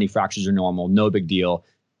normal. Spondy fractures are normal. No big deal.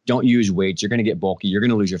 Don't use weights. You're going to get bulky. You're going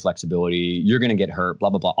to lose your flexibility. You're going to get hurt, blah,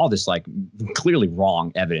 blah, blah. All this like clearly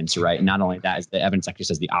wrong evidence, right? And not only that, is the evidence actually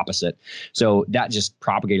says the opposite. So that just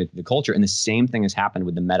propagated through the culture. And the same thing has happened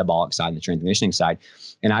with the metabolic side and the strength and conditioning side.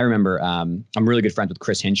 And I remember I'm really good friends with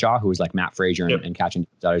Chris Hinshaw, who was like Matt Frazier and Catch and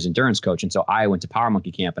Daughter's endurance coach. And so I went to Power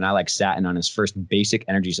Monkey Camp and I like sat in on his first basic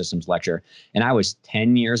energy systems lecture. And I was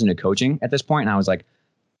 10 years into coaching at this point, and I was like,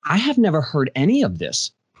 I have never heard any of this.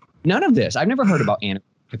 None of this. I've never heard about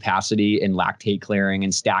capacity and lactate clearing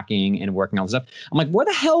and stacking and working all this stuff. I'm like, where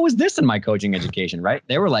the hell was this in my coaching education, right?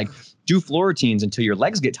 They were like, do floor routines until your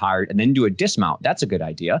legs get tired and then do a dismount. That's a good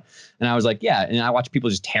idea. And I was like, yeah. And I watched people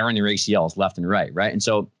just tearing their ACLs left and right, right? And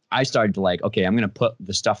so I started to like, okay, I'm going to put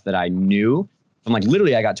the stuff that I knew. I'm like,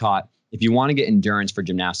 literally, I got taught, if you want to get endurance for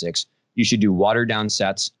gymnastics, you should do watered down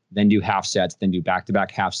sets, then do half sets, then do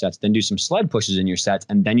back-to-back half sets, then do some sled pushes in your sets,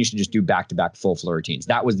 and then you should just do back-to-back full floor routines.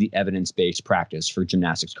 That was the evidence-based practice for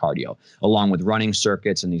gymnastics cardio, along with running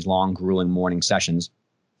circuits and these long, grueling morning sessions.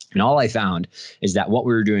 And all I found is that what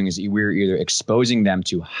we were doing is we were either exposing them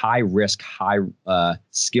to high risk, high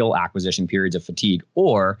skill acquisition periods of fatigue,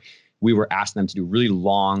 or we were asking them to do really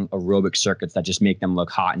long aerobic circuits that just make them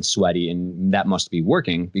look hot and sweaty. And that must be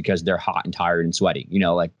working because they're hot and tired and sweaty,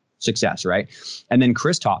 like success, right? And then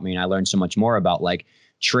Chris taught me, and I learned so much more about like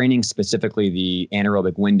training specifically the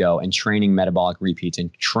anaerobic window and training metabolic repeats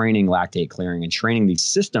and training lactate clearing and training these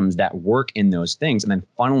systems that work in those things, and then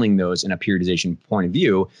funneling those in a periodization point of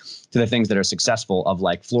view to the things that are successful, of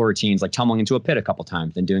like floor routines, like tumbling into a pit a couple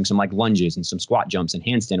times and doing some like lunges and some squat jumps and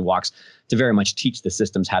handstand walks to very much teach the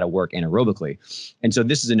systems how to work anaerobically. And so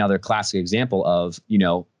this is another classic example of,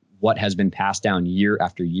 what has been passed down year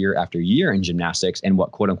after year after year in gymnastics and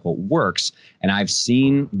what quote unquote works. And I've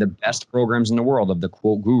seen the best programs in the world of the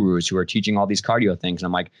quote gurus who are teaching all these cardio things. And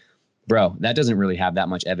I'm like, bro, that doesn't really have that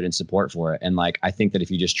much evidence support for it. And like, I think that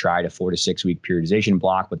if you just tried a 4 to 6 week periodization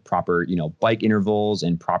block with proper, bike intervals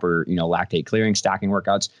and proper, lactate clearing, stacking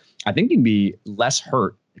workouts, I think you'd be less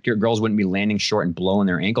hurt. Girls wouldn't be landing short and blowing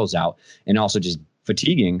their ankles out and also just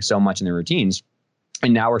fatiguing so much in their routines.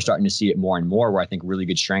 And now we're starting to see it more and more, where I think really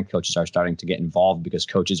good strength coaches are starting to get involved because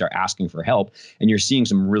coaches are asking for help. And you're seeing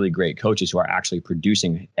some really great coaches who are actually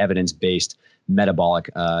producing evidence-based metabolic,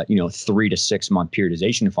 3 to 6 month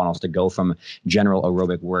periodization funnels to go from general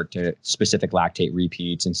aerobic work to specific lactate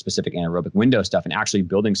repeats and specific anaerobic window stuff, and actually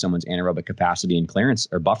building someone's anaerobic capacity and clearance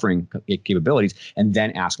or buffering capabilities, and then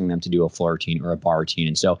asking them to do a floor routine or a bar routine.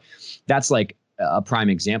 And so that's like a prime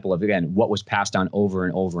example of, again, what was passed down over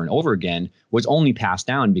and over and over again was only passed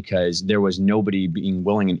down because there was nobody being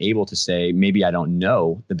willing and able to say, maybe I don't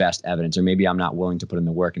know the best evidence, or maybe I'm not willing to put in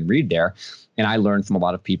the work and read there. And I learned from a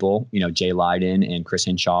lot of people, Jay Leiden and Chris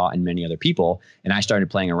Hinshaw and many other people. And I started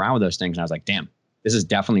playing around with those things. And I was like, damn, this is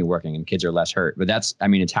definitely working and kids are less hurt. But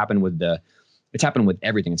it's happened with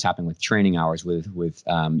everything. It's happened with training hours, with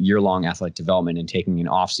year-long athletic development and taking an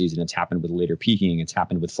off season. It's happened with later peaking. It's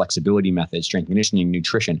happened with flexibility methods, strength conditioning,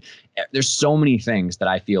 nutrition. There's so many things that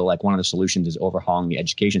I feel like one of the solutions is overhauling the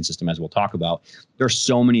education system, as we'll talk about. There's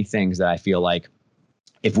so many things that I feel like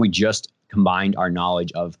if we just combined our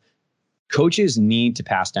knowledge of, coaches need to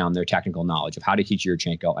pass down their technical knowledge of how to teach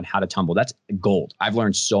Yurchenko and how to tumble. That's gold. I've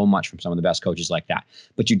learned so much from some of the best coaches like that.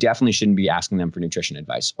 But you definitely shouldn't be asking them for nutrition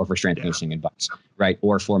advice or for strength conditioning advice, right?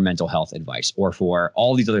 Or for mental health advice, or for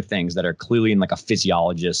all these other things that are clearly in like a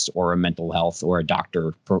physiologist or a mental health or a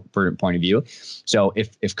doctor point of view. So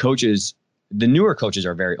if coaches, the newer coaches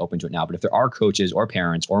are very open to it now, but if there are coaches or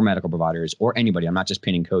parents or medical providers or anybody, I'm not just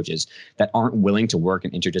pinning coaches, that aren't willing to work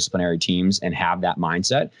in interdisciplinary teams and have that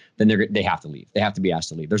mindset, then they have to leave. They have to be asked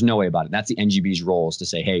to leave. There's no way about it. That's the NGB's role, is to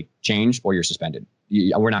say, hey, change or you're suspended.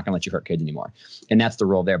 We're not going to let you hurt kids anymore. And that's the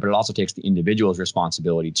role there. But it also takes the individual's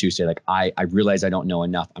responsibility to say, like, I realize I don't know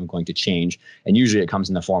enough. I'm going to change. And usually it comes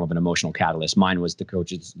in the form of an emotional catalyst. Mine was the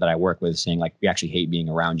coaches that I work with saying, like, we actually hate being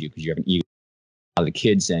around you because you have an ego. The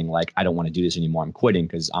kids saying, like, I don't want to do this anymore. I'm quitting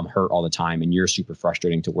because I'm hurt all the time and you're super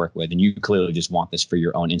frustrating to work with. And you clearly just want this for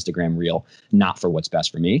your own Instagram reel, not for what's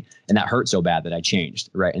best for me. And that hurt so bad that I changed.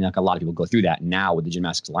 Right. And like a lot of people go through that now with the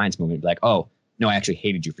Gymnastics Alliance movement, be like, oh, no, I actually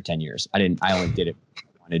hated you for 10 years. I only did it. I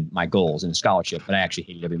wanted my goals and a scholarship, but I actually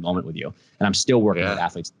hated every moment with you. And I'm still working with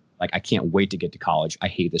athletes. Like, I can't wait to get to college. I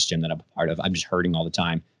hate this gym that I'm a part of. I'm just hurting all the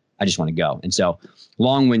time. I just want to go. And so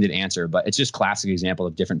long-winded answer, but it's just classic example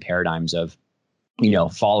of different paradigms of,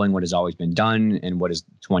 following what has always been done and what is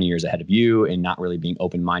 20 years ahead of you, and not really being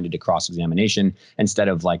open-minded to cross-examination, instead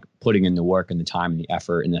of like putting in the work and the time and the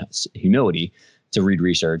effort and the humility to read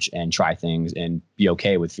research and try things and be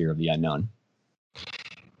okay with fear of the unknown.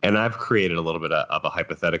 And I've created a little bit of a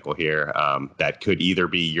hypothetical here that could either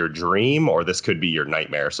be your dream or this could be your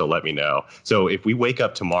nightmare. So let me know. So if we wake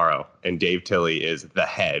up tomorrow and Dave Tilley is the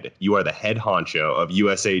head, you are the head honcho of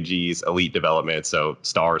USAG's elite development. So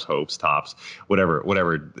stars, hopes, tops,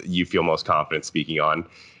 whatever you feel most confident speaking on.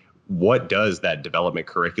 What does that development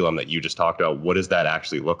curriculum that you just talked about, what does that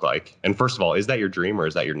actually look like? And first of all, is that your dream or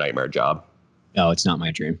is that your nightmare job? No, it's not my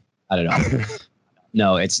dream. I don't know.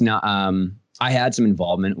 No, it's not. I had some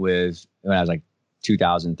involvement with, when I was like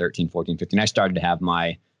 2013, 14, 15, I started to have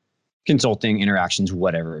my consulting interactions,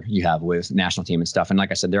 whatever you have with national team and stuff. And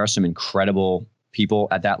like I said, there are some incredible people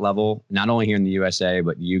at that level, not only here in the USA,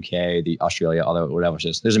 but the UK, the Australia, although whatever.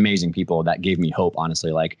 There's amazing people that gave me hope,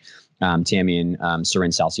 honestly, like Tammy and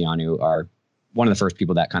Seren Salcianu are one of the first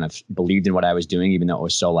people that kind of believed in what I was doing, even though it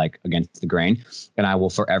was so like against the grain. And I will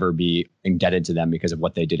forever be indebted to them because of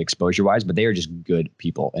what they did exposure wise, but they are just good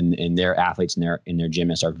people, and their athletes and their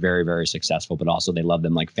gymnasts are very, very successful, but also they love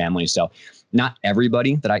them like family. So not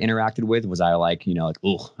everybody that I interacted with was I like,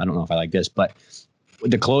 oh, I don't know if I like this, but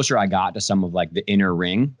the closer I got to some of like the inner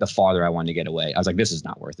ring, the farther I wanted to get away. I was like, this is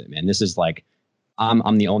not worth it, man. This is like,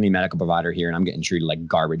 I'm the only medical provider here and I'm getting treated like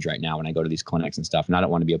garbage right now when I go to these clinics and stuff. And I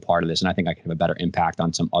don't want to be a part of this. And I think I can have a better impact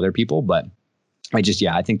on some other people. But I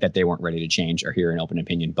think that they weren't ready to change or hear an open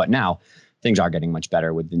opinion. But now things are getting much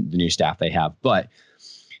better with the new staff they have. But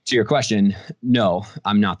To your question, no,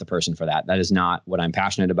 I'm not the person for that. That is not what I'm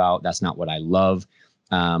passionate about. That's not what I love.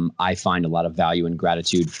 I find a lot of value and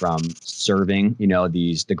gratitude from serving, the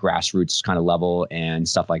grassroots kind of level and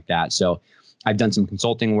stuff like that. So I've done some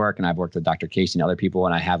consulting work, and I've worked with Dr. Casey and other people,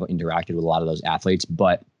 and I have interacted with a lot of those athletes,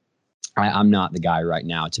 but I'm not the guy right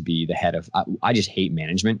now to be the head of, I just hate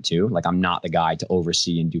management too. Like, I'm not the guy to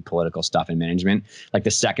oversee and do political stuff in management. Like,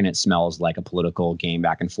 the second it smells like a political game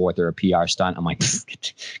back and forth or a PR stunt, I'm like,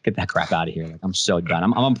 get that crap out of here. Like, I'm so done.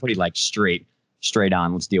 I'm pretty like straight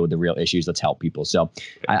on. Let's deal with the real issues. Let's help people. So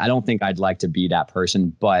I don't think I'd like to be that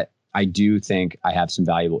person, but I do think I have some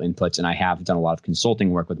valuable inputs, and I have done a lot of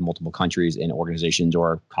consulting work with multiple countries and organizations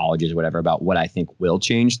or colleges or whatever about what I think will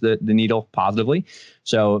change the needle positively.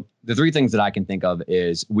 So the three things that I can think of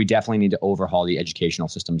is we definitely need to overhaul the educational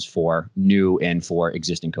systems for new and for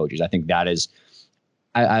existing coaches. I think that is,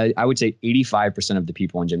 I would say 85% of the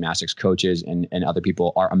people in gymnastics, coaches and other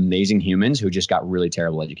people, are amazing humans who just got really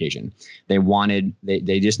terrible education.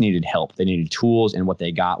 They just needed help. They needed tools. And what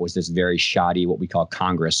they got was this very shoddy, what we call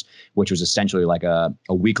Congress, which was essentially like a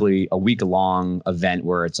week-long event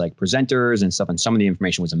where it's like presenters and stuff. And some of the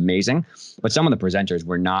information was amazing, but some of the presenters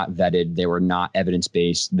were not vetted. They were not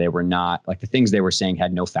evidence-based. They were not, like, the things they were saying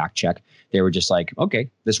had no fact check. They were just like,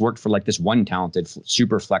 okay, this worked for like this one talented,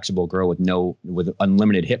 super flexible girl with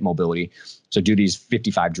unlimited hip mobility. So do these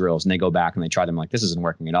 55 drills, and they go back and they try them, like, this isn't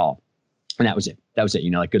working at all. And that was it.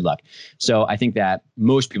 Like, good luck. So I think that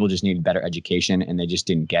most people just needed better education, and they just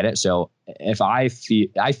didn't get it. So if I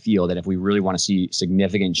feel that if we really want to see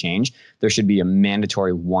significant change, there should be a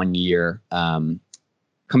mandatory 1 year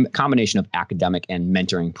combination of academic and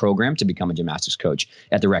mentoring program to become a gymnastics coach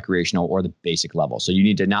at the recreational or the basic level. So you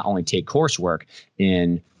need to not only take coursework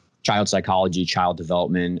in child psychology, child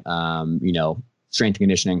development, strength and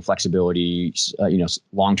conditioning, flexibility,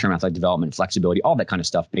 long-term athletic development, flexibility, all that kind of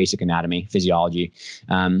stuff, basic anatomy, physiology.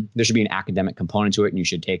 There should be an academic component to it, and you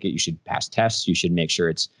should take it. You should pass tests. You should make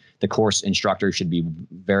sure the course instructor should be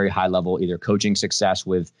very high level, either coaching success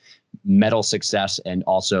with medal success, and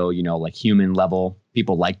also, like human level.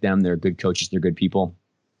 People like them. They're good coaches. They're good people.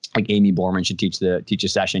 Like Amy Borman should teach a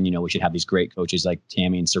session. We should have these great coaches like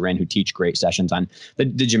Tammy and Seren who teach great sessions on the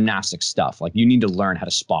gymnastic stuff. Like, you need to learn how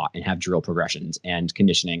to spot and have drill progressions and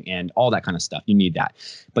conditioning and all that kind of stuff. You need that.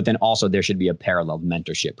 But then also there should be a parallel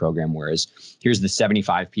mentorship program, whereas here's the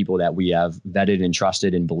 75 people that we have vetted and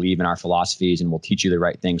trusted and believe in our philosophies and will teach you the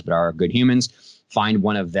right things, but are good humans. Find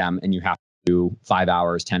one of them, and you have to do 5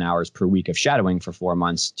 hours, 10 hours per week of shadowing for 4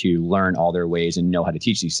 months to learn all their ways and know how to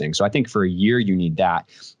teach these things. So I think for a year, you need that.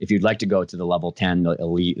 If you'd like to go to the level 10, the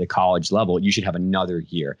elite, the college level, you should have another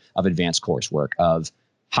year of advanced coursework of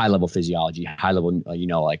high level physiology, high level,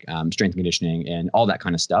 strength and conditioning and all that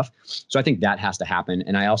kind of stuff. So I think that has to happen.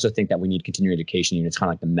 And I also think that we need continuing education units, kind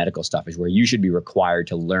of like the medical stuff, is where you should be required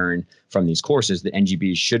to learn from these courses. The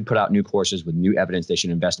NGBs should put out new courses with new evidence. They should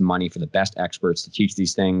invest money for the best experts to teach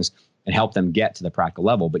these things and help them get to the practical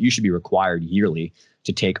level. But you should be required yearly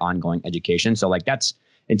to take ongoing education. So like, that's,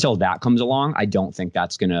 until that comes along, I don't think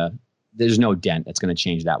there's no dent that's going to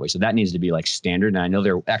change that way. So that needs to be like standard. And I know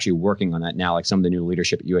they're actually working on that now. Like, some of the new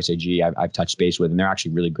leadership at USAG I've touched base with, and they're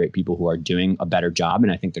actually really great people who are doing a better job.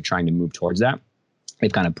 And I think they're trying to move towards that.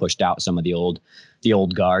 They've kind of pushed out some of the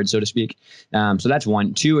old guard, so to speak. So that's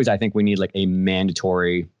one. Two is, I think we need like a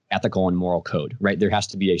mandatory ethical and moral code, right? There has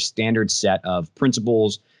to be a standard set of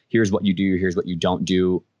principles. Here's what you do. Here's what you don't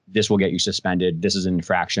do. This will get you suspended. This is an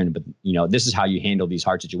infraction, but this is how you handle these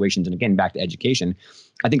hard situations. And again, back to education,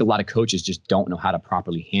 I think a lot of coaches just don't know how to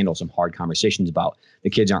properly handle some hard conversations about the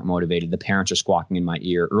kids aren't motivated. The parents are squawking in my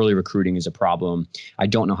ear. Early recruiting is a problem. I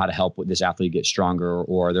don't know how to help with this athlete get stronger,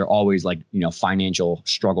 or they're always like, financial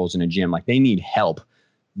struggles in a gym. Like, they need help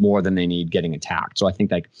more than they need getting attacked. So I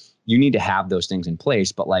think like you need to have those things in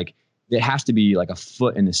place, but like, it has to be like a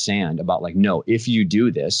foot in the sand about like, no, if you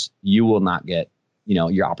do this, you will not get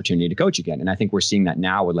your opportunity to coach again. And I think we're seeing that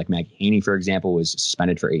now with like Maggie Haney, for example, was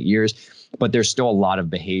suspended for 8 years, but there's still a lot of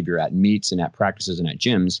behavior at meets and at practices and at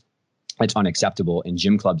gyms that's unacceptable. And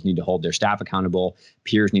gym clubs need to hold their staff accountable.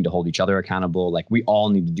 Peers need to hold each other accountable. Like, we all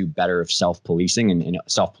need to do better of self-policing and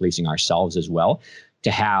self-policing ourselves as well,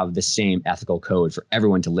 to have the same ethical code for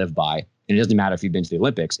everyone to live by. And it doesn't matter if you've been to the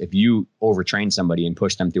Olympics. If you overtrain somebody and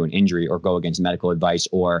push them through an injury, or go against medical advice,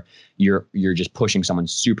 or you're just pushing someone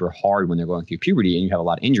super hard when they're going through puberty and you have a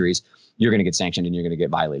lot of injuries, you're going to get sanctioned and you're going to get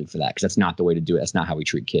violated for that, because that's not the way to do it. That's not how we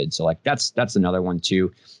treat kids. So like, that's another one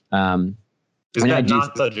too. Is that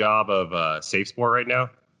not the job of Safe Sport right now?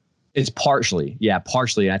 It's partially.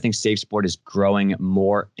 And I think Safe Sport is growing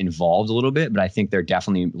more involved a little bit, but I think they're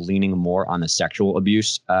definitely leaning more on the sexual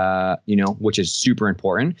abuse, which is super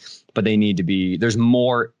important. But they need to be, there's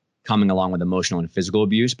more coming along with emotional and physical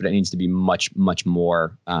abuse, but it needs to be much, much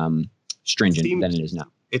more stringent than it is now.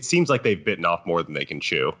 It seems like they've bitten off more than they can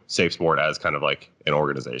chew, Safe Sport as kind of like an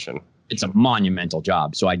organization. It's a monumental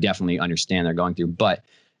job. So I definitely understand they're going through. But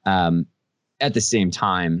at the same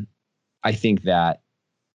time, I think that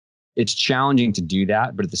it's challenging to do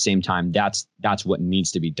that. But at the same time, that's what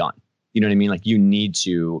needs to be done. You know what I mean? Like you need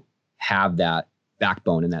to have that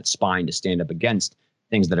backbone and that spine to stand up against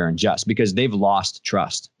things that are unjust, because they've lost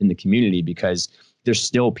trust in the community, because there's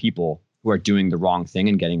still people who are doing the wrong thing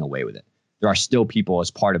and getting away with it. There are still people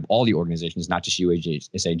as part of all the organizations, not just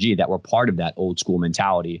USAG, that were part of that old school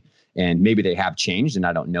mentality. And maybe they have changed and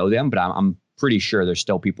I don't know them, but I'm pretty sure there's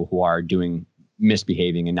still people who are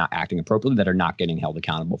misbehaving and not acting appropriately that are not getting held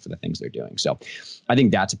accountable for the things they're doing. So I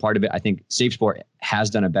think that's a part of it. I think Safe Sport has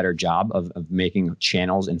done a better job of making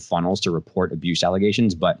channels and funnels to report abuse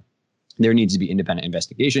allegations, but there needs to be independent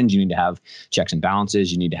investigations. You need to have checks and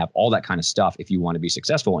balances. You need to have all that kind of stuff if you want to be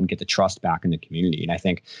successful and get the trust back in the community. And I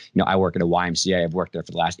think, I work at a YMCA. I've worked there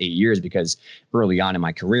for the last 8 years because early on in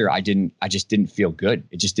my career, I just didn't feel good.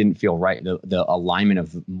 It just didn't feel right. The alignment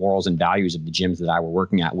of morals and values of the gyms that I were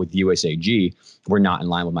working at with USAG were not in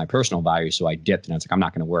line with my personal values. So I dipped and I was like, I'm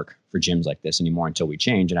not going to work for gyms like this anymore until we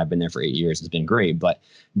change. And I've been there for 8 years. It's been great, but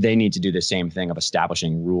they need to do the same thing of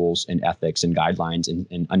establishing rules and ethics and guidelines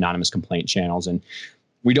and anonymous complaint channels. And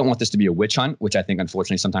we don't want this to be a witch hunt, which I think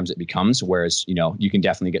unfortunately sometimes it becomes, whereas, you can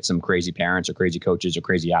definitely get some crazy parents or crazy coaches or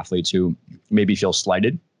crazy athletes who maybe feel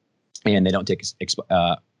slighted and they don't take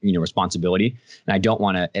responsibility. And I don't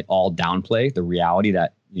want to at all downplay the reality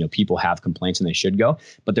that, people have complaints and they should go,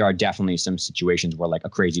 but there are definitely some situations where like a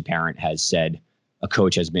crazy parent has said a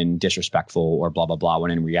coach has been disrespectful or blah, blah, blah,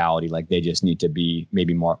 when in reality, like they just need to be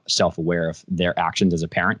maybe more self-aware of their actions as a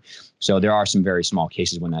parent. So there are some very small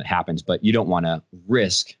cases when that happens, but you don't want to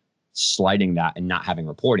risk slighting that and not having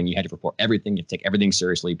reporting. You had to report everything. You have to take everything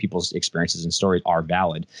seriously. People's experiences and stories are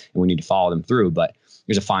valid and we need to follow them through. But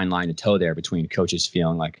there's a fine line to toe there between coaches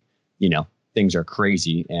feeling like, things are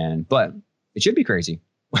crazy but it should be crazy.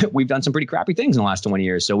 We've done some pretty crappy things in the last 20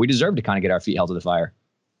 years. So we deserve to kind of get our feet held to the fire.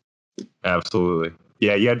 Absolutely.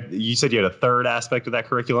 Yeah. You said you had a third aspect of that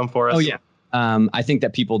curriculum for us. Oh yeah. I think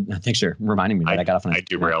that thanks for reminding me that I got off on I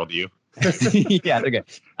derailed you. Yeah, they're good.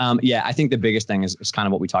 I think the biggest thing is kind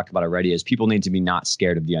of what we talked about already is people need to be not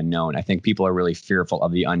scared of the unknown. I think people are really fearful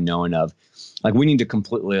of the unknown of like, we need to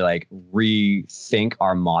completely like rethink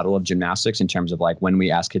our model of gymnastics in terms of like when we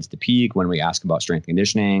ask kids to peak, when we ask about strength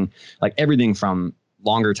conditioning, like everything from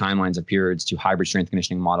longer timelines of periods to hybrid strength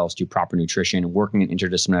conditioning models to proper nutrition, working in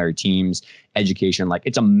interdisciplinary teams, education. Like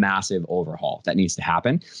it's a massive overhaul that needs to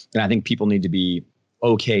happen. And I think people need to be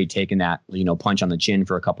okay taking that, punch on the chin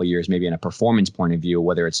for a couple of years, maybe in a performance point of view,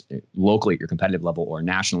 whether it's locally at your competitive level or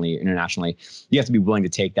nationally, internationally. You have to be willing to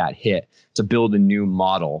take that hit to build a new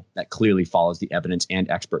model that clearly follows the evidence and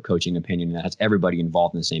expert coaching opinion that has everybody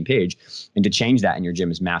involved on the same page. And to change that in your gym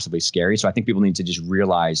is massively scary. So I think people need to just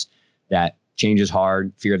realize that change is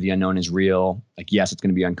hard. Fear of the unknown is real. Like, yes, it's going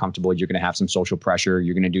to be uncomfortable. You're going to have some social pressure.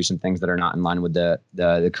 You're going to do some things that are not in line with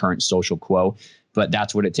the current social quo. But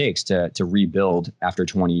that's what it takes to rebuild after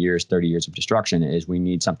 20 years, 30 years of destruction is we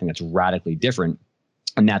need something that's radically different.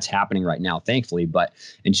 And that's happening right now, thankfully. But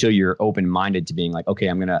until you're open-minded to being like, okay,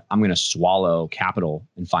 I'm gonna swallow capital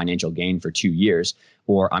and financial gain for 2 years,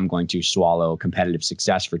 or I'm going to swallow competitive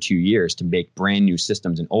success for 2 years to make brand new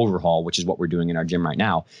systems and overhaul, which is what we're doing in our gym right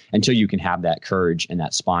now. Until you can have that courage and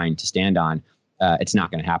that spine to stand on, it's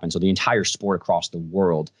not going to happen. So the entire sport across the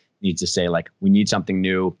world needs to say like, we need something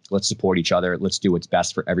new. Let's support each other. Let's do what's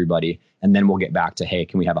best for everybody. And then we'll get back to, hey,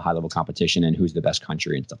 can we have a high level competition and who's the best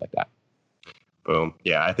country and stuff like that. Boom.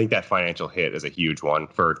 Yeah, I think that financial hit is a huge one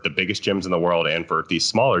for the biggest gyms in the world and for these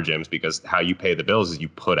smaller gyms, because how you pay the bills is you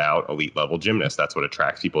put out elite level gymnasts. That's what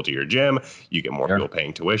attracts people to your gym. You get more people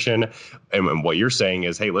paying tuition. And what you're saying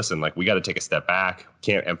is, hey, listen, like we got to take a step back.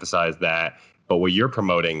 Can't emphasize that. But what you're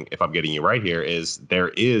promoting, if I'm getting you right here, is there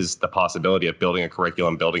is the possibility of building a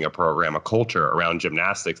curriculum, building a program, a culture around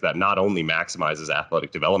gymnastics that not only maximizes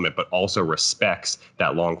athletic development, but also respects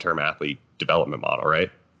that long-term athlete development model, right?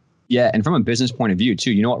 Yeah. And from a business point of view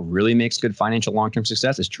too, you know what really makes good financial long-term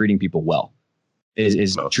success is treating people well,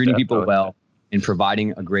 is treating people well and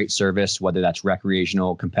providing a great service, whether that's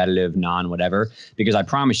recreational, competitive, whatever. Because I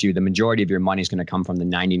promise you, the majority of your money is going to come from the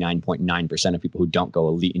 99.9% of people who don't go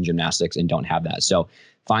elite in gymnastics and don't have that. So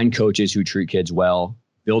find coaches who treat kids well,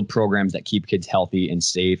 build programs that keep kids healthy and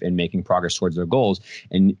safe and making progress towards their goals.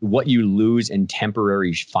 And what you lose in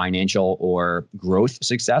temporary financial or growth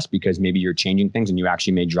success, because maybe you're changing things and you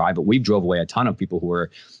actually may drive, but we've drove away a ton of people who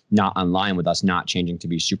were not online with us, not changing to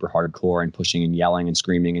be super hardcore and pushing and yelling and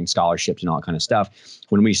screaming and scholarships and all that kind of stuff.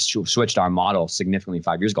 When we switched our model significantly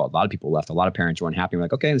 5 years ago, a lot of people left. A lot of parents were unhappy. We're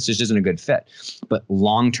like, okay, this just isn't a good fit. But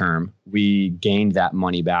long term, we gained that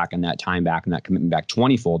money back and that time back and that commitment back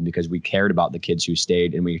 20-fold because we cared about the kids who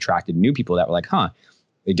stayed, and we attracted new people that were like,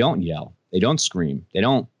 they don't yell, they don't scream, they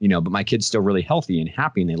don't, but my kid's still really healthy and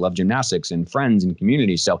happy and they love gymnastics and friends and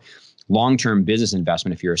community. So long-term business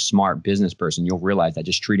investment, if you're a smart business person, you'll realize that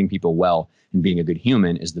just treating people well and being a good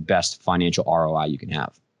human is the best financial ROI you can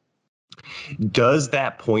have. Does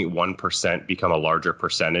that 0.1% become a larger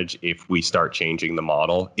percentage if we start changing the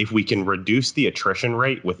model? If we can reduce the attrition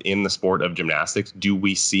rate within the sport of gymnastics, do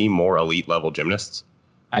we see more elite level gymnasts?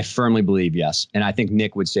 I firmly believe yes. And I think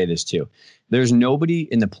Nick would say this too. There's nobody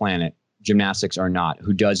in the planet, gymnastics or not,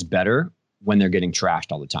 who does better when they're getting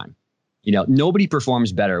trashed all the time. Nobody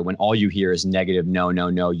performs better when all you hear is negative, no,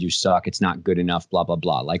 you suck, it's not good enough, blah, blah,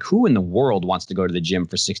 blah. Like, who in the world wants to go to the gym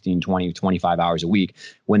for 16, 20, 25 hours a week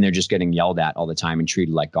when they're just getting yelled at all the time and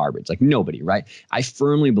treated like garbage? Like, nobody, right? I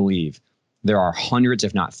firmly believe there are hundreds,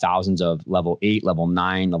 if not thousands, of level 8, level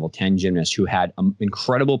 9, level 10 gymnasts who had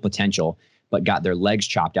incredible potential, but got their legs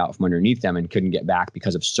chopped out from underneath them and couldn't get back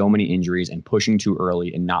because of so many injuries and pushing too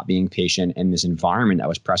early and not being patient in this environment that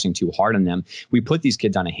was pressing too hard on them. We put these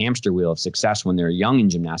kids on a hamster wheel of success when they're young in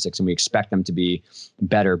gymnastics, and we expect them to be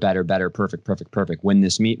better, perfect. Win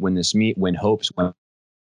this meet, win hopes, win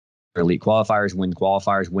elite qualifiers,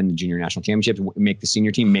 win the junior national championships, make the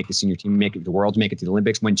senior team, make it the worlds, make it to the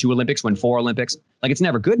Olympics, win 2 Olympics, win 4 Olympics. Like, it's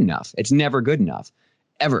never good enough. It's never good enough.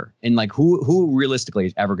 Ever. And like, who realistically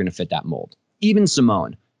is ever going to fit that mold? Even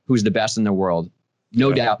Simone, who's the best in the world,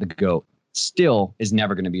 no doubt the GOAT, still is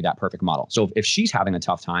never going to be that perfect model. So if she's having a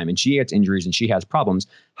tough time and she gets injuries and she has problems,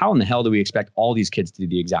 how in the hell do we expect all these kids to do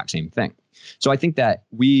the exact same thing? So I think that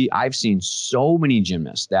I've seen so many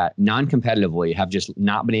gymnasts that non-competitively have just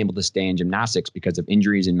not been able to stay in gymnastics because of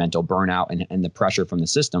injuries and mental burnout and the pressure from the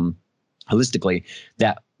system holistically,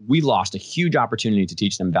 that we lost a huge opportunity to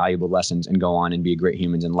teach them valuable lessons and go on and be great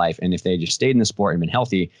humans in life. And if they just stayed in the sport and been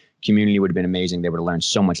healthy, community would have been amazing. They would have learned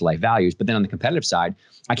so much life values. But then on the competitive side,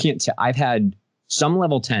 I've had some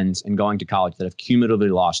level 10s and going to college that have cumulatively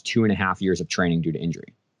lost 2.5 years of training due to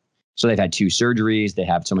injury. So they've had 2 surgeries. They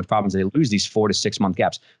have so much problems. They lose these 4 to 6 month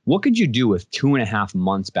gaps. What could you do with 2.5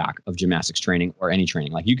 months back of gymnastics training or any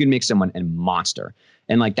training? Like, you can make someone a monster.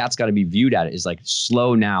 And like, that's got to be viewed at it as like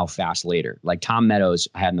slow now, fast later. Like Tom Meadows,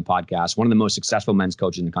 I had in the podcast, one of the most successful men's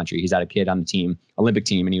coaches in the country. He's had a kid on the team, Olympic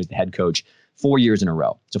team, and he was the head coach 4 years in a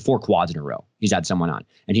row. So 4 quads in a row. He's had someone on.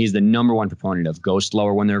 And he's the #1 proponent of go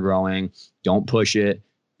slower when they're growing. Don't push it.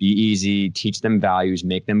 Be easy, teach them values,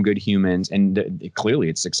 make them good humans. And clearly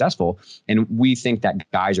it's successful. And we think that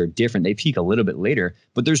guys are different. They peak a little bit later,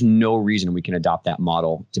 but there's no reason we can adopt that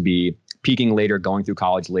model to be peaking later, going through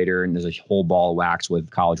college later. And there's a whole ball of wax with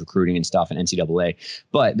college recruiting and stuff and NCAA.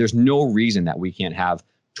 But there's no reason that we can't have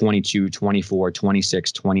 22, 24,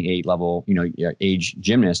 26, 28 level, age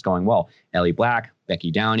gymnasts going well. Ellie Black, Becky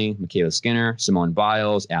Downey, Michaela Skinner, Simone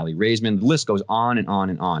Biles, Allie Raisman. The list goes on and on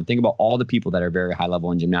and on. Think about all the people that are very high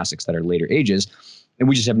level in gymnastics that are later ages. And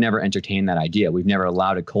we just have never entertained that idea. We've never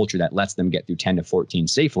allowed a culture that lets them get through 10 to 14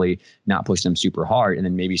 safely, not push them super hard, and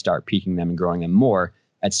then maybe start peaking them and growing them more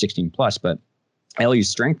at 16 plus. But Ellie's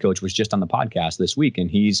strength coach was just on the podcast this week,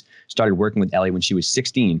 and he's started working with Ellie when she was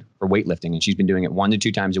 16 for weightlifting, and she's been doing it 1 to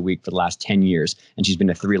 2 times a week for the last 10 years, and she's been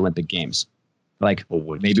to 3 Olympic Games. Like,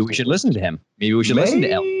 maybe we should listen to him. Maybe we should listen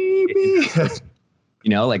to Ellie.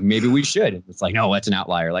 Like, maybe we should. It's like, no, that's an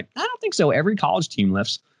outlier. Like, I don't think so. Every college team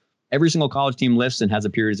lifts. Every single college team lifts and has a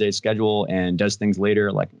periodized schedule and does things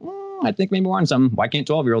later. Like, I think maybe we're on something. Why can't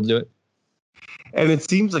 12-year-olds do it? And it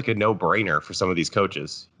seems like a no-brainer for some of these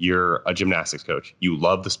coaches. You're a gymnastics coach. You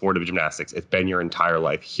love the sport of gymnastics. It's been your entire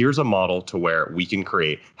life. Here's a model to where we can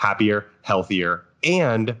create happier, healthier,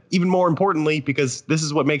 and even more importantly, because this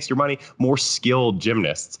is what makes your money, more skilled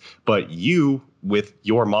gymnasts. But you, with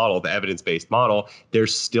your model, the evidence-based model,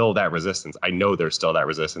 there's still that resistance. I know there's still that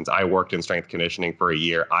resistance. I worked in strength conditioning for a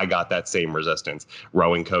year. I got that same resistance.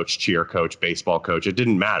 Rowing coach, cheer coach, baseball coach, it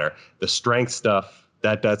didn't matter. The strength stuff,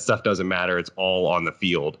 that stuff doesn't matter. It's all on the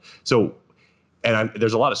field. So,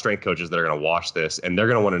 there's a lot of strength coaches that are going to watch this, and they're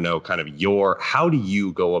going to want to know kind of how do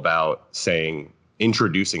you go about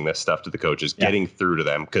introducing this stuff to the coaches, getting through to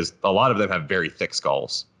them? Because a lot of them have very thick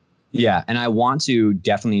skulls. Yeah. And I want to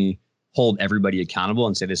definitely hold everybody accountable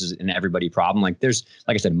and say this is an everybody problem. Like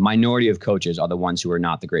I said, minority of coaches are the ones who are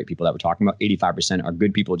not the great people that we're talking about. 85% are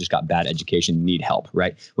good people, just got bad education, need help,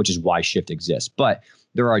 right? Which is why Shift exists. But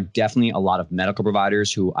there are definitely a lot of medical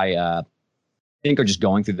providers who I think are just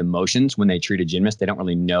going through the motions when they treat a gymnast. They don't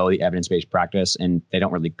really know the evidence-based practice, and they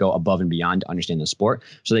don't really go above and beyond to understand the sport.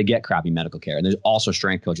 So they get crappy medical care. And there's also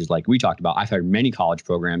strength coaches like we talked about. I've had many college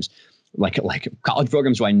programs, like college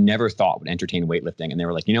programs who I never thought would entertain weightlifting. And they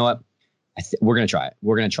were like, you know what? We're going to try it.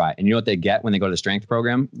 We're going to try it. And you know what they get when they go to the strength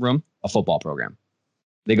program room? A football program.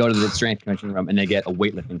 They go to the strength conditioning room and they get a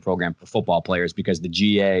weightlifting program for football players because the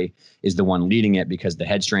GA is the one leading it because the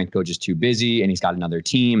head strength coach is too busy and he's got another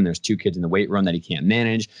team. And there's 2 kids in the weight room that he can't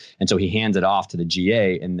manage. And so he hands it off to the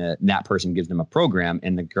GA and that person gives them a program.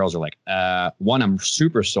 And the girls are like, one, I'm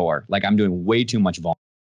super sore. Like I'm doing way too much volume,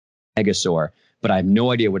 mega sore, but I have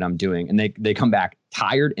no idea what I'm doing. And they come back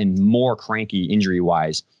tired and more cranky injury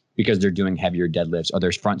wise because they're doing heavier deadlifts or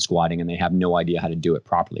they're front squatting and they have no idea how to do it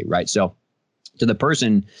properly. Right. So to the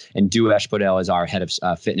person, and Duesh Podell is our head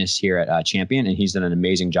of fitness here at Champion, and he's done an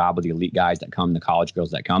amazing job with the elite guys that come, the college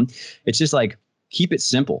girls that come. It's just like, keep it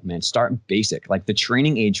simple, man. Start basic. Like the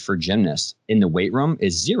training age for gymnasts in the weight room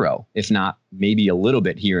is 0, if not maybe a little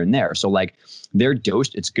bit here and there. So like their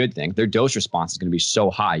dose, it's a good thing. Their dose response is going to be so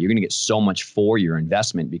high. You're going to get so much for your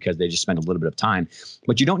investment because they just spend a little bit of time.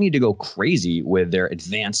 But you don't need to go crazy with their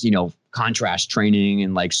advanced, contrast training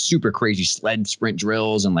and like super crazy sled sprint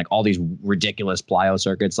drills and like all these ridiculous plyo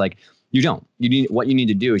circuits. Like you don't. What you need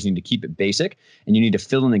to do is you need to keep it basic, and you need to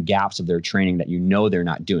fill in the gaps of their training that they're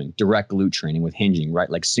not doing. Direct glute training with hinging, right?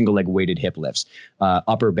 Like single leg weighted hip lifts,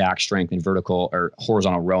 upper back strength and vertical or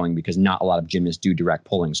horizontal rowing, because not a lot of gymnasts do direct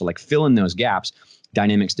pulling. So like fill in those gaps.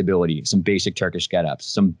 Dynamic stability, some basic Turkish get-ups,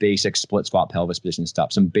 some basic split squat pelvis position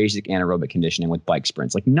stuff, some basic anaerobic conditioning with bike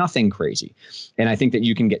sprints, like nothing crazy. And I think that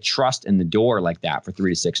you can get trust in the door like that for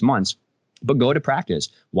 3 to 6 months. But go to practice,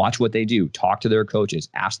 watch what they do, talk to their coaches,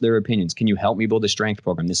 ask their opinions. Can you help me build a strength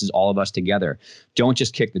program? This is all of us together. Don't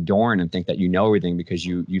just kick the door in and think that you know everything because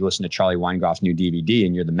you listen to Charlie Weingroff's new DVD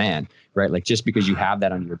and you're the man, right? Like just because you have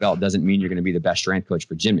that under your belt doesn't mean you're going to be the best strength coach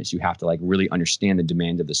for gymnasts. You have to like really understand the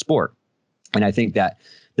demand of the sport. And I think that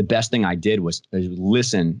the best thing I did was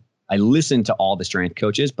listen. I listened to all the strength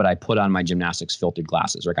coaches, but I put on my gymnastics filtered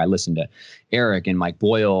glasses. Like I listened to Eric and Mike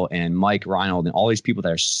Boyle and Mike Reinold and all these people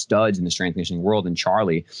that are studs in the strength conditioning world and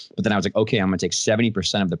Charlie. But then I was like, okay, I'm going to take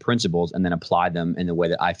 70% of the principles and then apply them in the way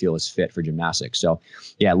that I feel is fit for gymnastics. So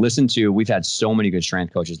yeah, we've had so many good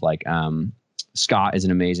strength coaches like Scott is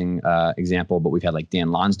an amazing example, but we've had like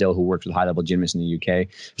Dan Lonsdale who works with high level gymnasts in the UK.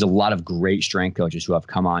 There's a lot of great strength coaches who have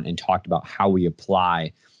come on and talked about how we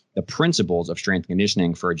apply the principles of strength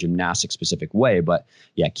conditioning for a gymnastic specific way. But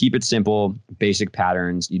yeah, keep it simple, basic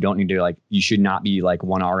patterns. You don't need to you should not be like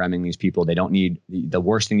 1RMing these people. They don't need, the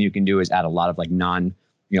worst thing you can do is add a lot of like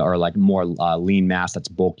or like more lean mass that's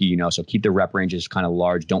bulky, so keep the rep ranges kind of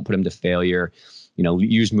large. Don't put them to failure.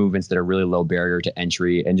 Use movements that are really low barrier to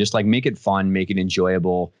entry and just like make it fun, make it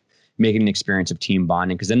enjoyable, make it an experience of team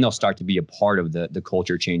bonding, because then they'll start to be a part of the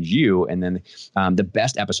culture change you. And then the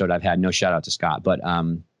best episode I've had, no shout out to Scott, but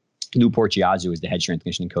Lou Porciazzu is the head strength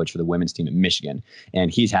conditioning coach for the women's team at Michigan. And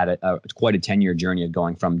he's had quite a 10-year journey of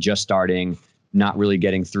going from just starting, not really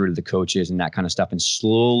getting through to the coaches and that kind of stuff, and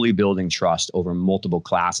slowly building trust over multiple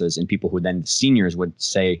classes. And people who then seniors would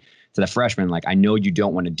say to the freshmen, like, I know you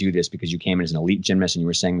don't want to do this because you came in as an elite gymnast and you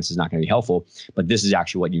were saying this is not going to be helpful, but this is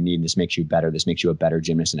actually what you need. This makes you better. This makes you a better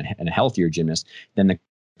gymnast and a healthier gymnast. Then the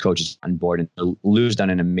coaches on board, and Lou's done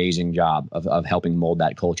an amazing job of helping mold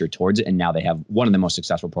that culture towards it. And now they have one of the most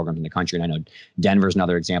successful programs in the country. And I know Denver's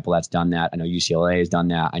another example that's done that. I know UCLA has done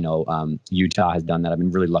that. I know Utah has done that. I've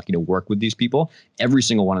been really lucky to work with these people. Every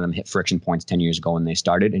single one of them hit friction points 10 years ago when they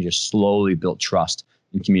started and just slowly built trust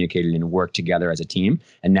and communicated and worked together as a team.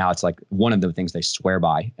 And now it's like one of the things they swear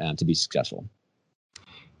by to be successful.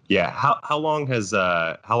 Yeah. How long has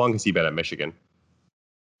he been at Michigan?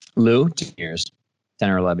 Lou, 2 years. 10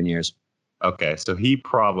 or 11 years. Okay. So he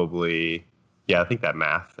probably, I think that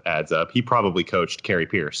math adds up. He probably coached Carrie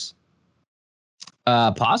Pierce.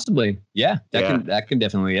 Possibly. Yeah. That can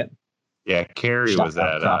definitely be it. Yeah. Carrie was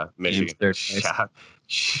at Michigan.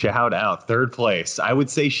 Shout out, third place. I would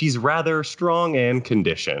say she's rather strong and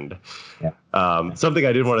conditioned. Yeah. Something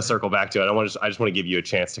I did want to circle back to, and I just want to give you a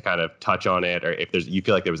chance to kind of touch on it, or if you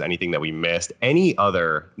feel like there was anything that we missed, any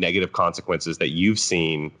other negative consequences that you've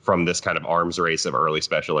seen from this kind of arms race of early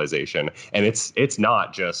specialization. And it's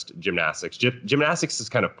not just gymnastics. Gymnastics is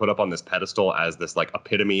kind of put up on this pedestal as this like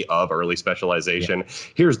epitome of early specialization. Yeah.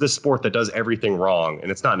 Here's this sport that does everything wrong,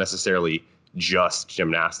 and it's not necessarily just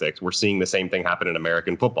gymnastics. We're seeing the same thing happen in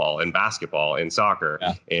American football, in basketball, in soccer,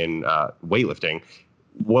 in weightlifting.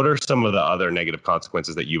 What are some of the other negative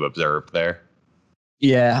consequences that you've observed there?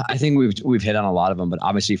 Yeah, I think we've hit on a lot of them, but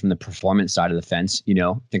obviously from the performance side of the fence,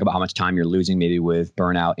 think about how much time you're losing maybe with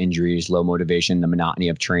burnout, injuries, low motivation, the monotony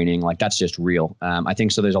of training. Like that's just real. I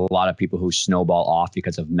think so. There's a lot of people who snowball off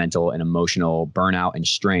because of mental and emotional burnout and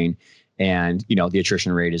strain. And, the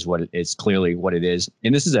attrition rate is it's clearly what it is.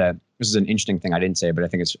 And this is an interesting thing I didn't say, but I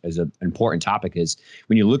think it's an important topic is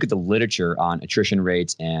when you look at the literature on attrition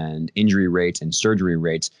rates and injury rates and surgery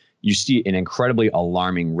rates, you see an incredibly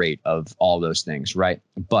alarming rate of all those things, right?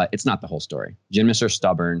 But it's not the whole story. Gymnasts are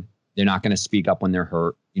stubborn. They're not going to speak up when they're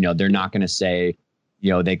hurt. They're not going to say,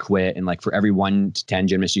 they quit. And like for every 1 to 10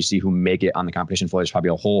 gymnasts you see who make it on the competition floor, there's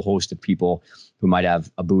probably a whole host of people who might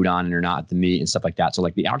have a boot on and are not at the meet and stuff like that. So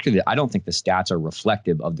like I don't think the stats are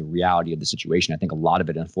reflective of the reality of the situation. I think a lot of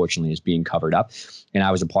it, unfortunately, is being covered up. And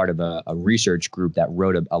I was a part of a research group that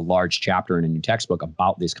wrote a large chapter in a new textbook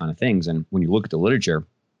about these kind of things. And when you look at the literature,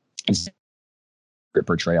 it's a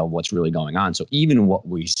portrayal of what's really going on. So even what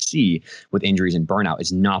we see with injuries and burnout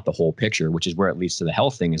is not the whole picture, which is where it leads to the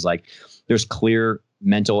health thing is like there's clear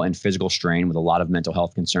mental and physical strain with a lot of mental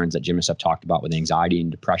health concerns that gymnasts have talked about with anxiety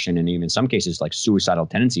and depression and even in some cases like suicidal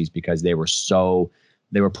tendencies because they were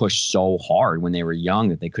pushed so hard when they were young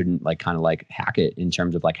that they couldn't hack it in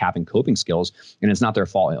terms of like having coping skills. And it's not their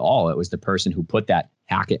fault at all. It was the person who put that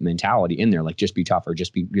hack it mentality in there, like just be tougher,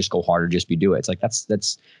 just go harder, just do it. It's like,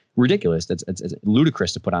 that's ridiculous. It's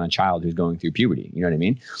ludicrous to put on a child who's going through puberty. You know what I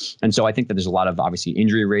mean? And so I think that there's a lot of obviously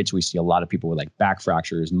injury rates. We see a lot of people with like back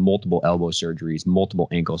fractures, multiple elbow surgeries, multiple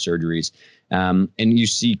ankle surgeries. And you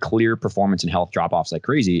see clear performance and health drop-offs like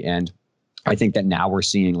crazy. And I think that now we're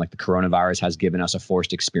seeing like the coronavirus has given us a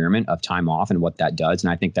forced experiment of time off and what that does.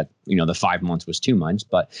 And I think that, the 5 months was 2 months,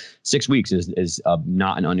 but 6 weeks is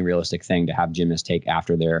not an unrealistic thing to have gymnasts take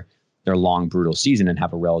after their long, brutal season and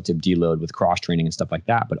have a relative deload with cross training and stuff like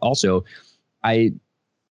that. But also I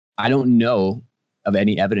don't know of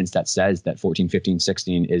any evidence that says that 14, 15,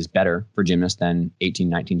 16 is better for gymnasts than 18,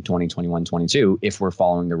 19, 20, 21, 22 if we're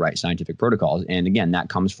following the right scientific protocols. And again, that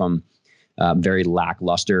comes from very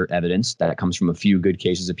lackluster evidence that comes from a few good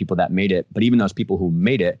cases of people that made it. But even those people who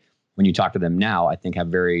made it, when you talk to them now, I think have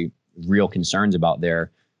very real concerns about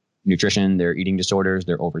their nutrition, their eating disorders,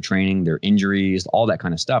 their overtraining, their injuries, all that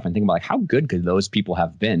kind of stuff. And think about like how good could those people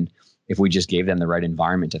have been if we just gave them the right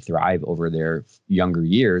environment to thrive over their younger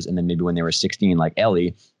years. And then maybe when they were 16, like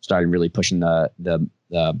Ellie, started really pushing the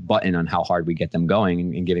button on how hard we get them going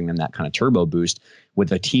and giving them that kind of turbo boost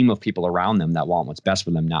with a team of people around them that want what's best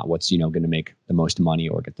for them, not what's, going to make the most money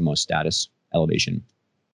or get the most status elevation.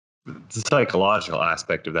 The psychological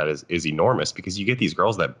aspect of that is enormous because you get these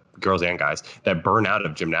girls and guys that burn out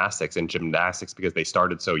of gymnastics because they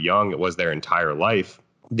started so young. It was their entire life.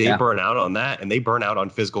 They burn out on that and they burn out on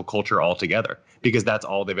physical culture altogether because that's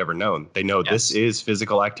all they've ever known. They know this is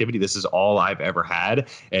physical activity. This is all I've ever had.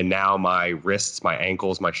 And now my wrists, my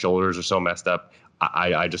ankles, my shoulders are so messed up.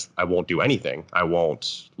 I won't do anything. I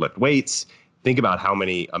won't lift weights. Think about how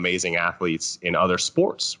many amazing athletes in other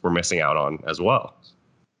sports we're missing out on as well.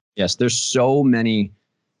 Yes, there's so many.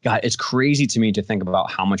 God, it's crazy to me to think about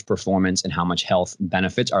how much performance and how much health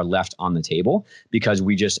benefits are left on the table because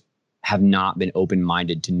we just have not been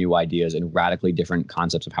open-minded to new ideas and radically different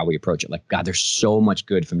concepts of how we approach it. Like, God, there's so much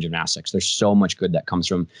good from gymnastics. There's so much good that comes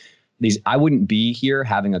from these. I wouldn't be here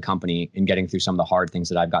having a company and getting through some of the hard things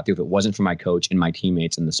that I've got through if it wasn't for my coach and my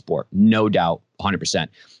teammates in the sport. No doubt, 100%.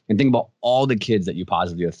 And think about all the kids that you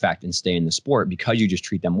positively affect and stay in the sport because you just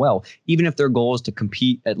treat them well. Even if their goal is to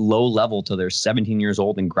compete at low level till they're 17 years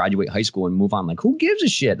old and graduate high school and move on. Like, who gives a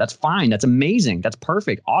shit? That's fine. That's amazing. That's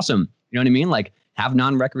perfect. Awesome. You know what I mean? Like, have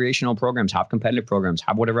non-recreational programs, have competitive programs,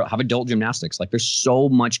 have whatever, have adult gymnastics. Like there's so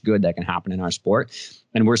much good that can happen in our sport.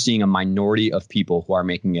 And we're seeing a minority of people who are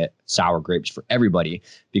making it sour grapes for everybody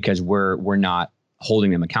because we're not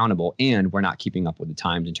holding them accountable and we're not keeping up with the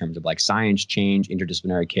times in terms of like science change,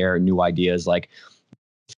 interdisciplinary care, new ideas like,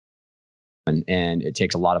 and it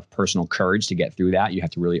takes a lot of personal courage to get through that. You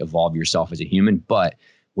have to really evolve yourself as a human, but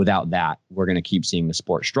without that, we're going to keep seeing the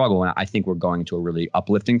sport struggle. And I think we're going to a really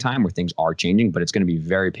uplifting time where things are changing, but it's going to be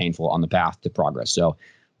very painful on the path to progress. So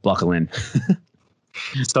buckle in.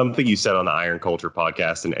 Something you said on the Iron Culture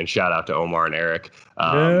podcast, and shout out to Omar and Eric.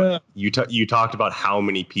 You talked about how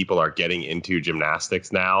many people are getting into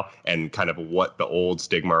gymnastics now and kind of what the old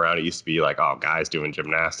stigma around it used to be like, oh, guys doing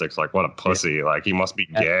gymnastics, like what a pussy, like he must be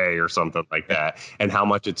gay or something like that, and how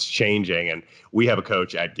much it's changing. And we have a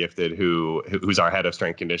coach at Gifted who's our head of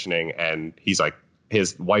strength conditioning, and he's like,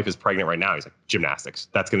 his wife is pregnant right now. He's like, gymnastics.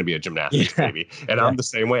 That's going to be a gymnastics baby. And I'm the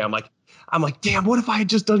same way. I'm like, damn, what if I had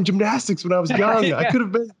just done gymnastics when I was young? Yeah. I could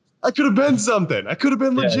have been something. I could have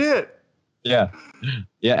been legit. Yeah.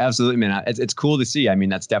 Yeah, absolutely, man. It's cool to see. I mean,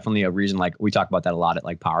 that's definitely a reason, like we talk about that a lot at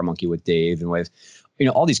like Power Monkey with Dave and with,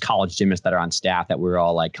 all these college gymnasts that are on staff that we're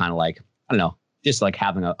all like, kind of like, I don't know, just like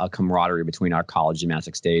having a camaraderie between our college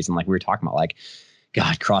gymnastics days. And like we were talking about, like,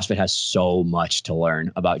 God, CrossFit has so much to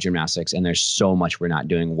learn about gymnastics, and there's so much we're not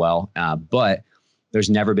doing well. But there's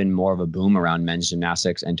never been more of a boom around men's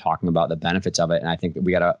gymnastics and talking about the benefits of it. And I think that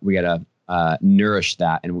we gotta nourish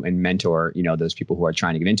that and mentor, those people who are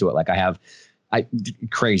trying to get into it. Like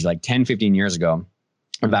crazy, like 10, 15 years ago,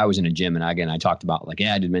 if I was in a gym and again, I talked about like,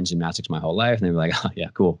 I did men's gymnastics my whole life. And they were like, oh yeah,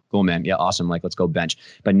 cool, man. Yeah, awesome. Like, let's go bench.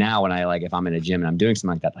 But now when if I'm in a gym and I'm doing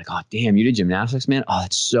something like that, like, oh damn, you did gymnastics, man. Oh,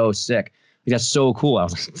 that's so sick. Like, that's so cool. I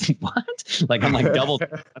was like, what? Like, I'm like double,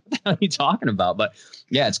 what the hell are you talking about? But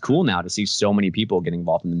yeah, it's cool now to see so many people getting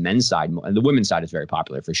involved in the men's side. And the women's side is very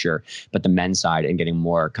popular for sure, but the men's side and getting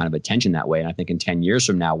more kind of attention that way. And I think in 10 years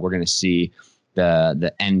from now, we're going to see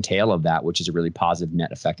the end tail of that, which is a really positive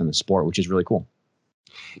net effect on the sport, which is really cool.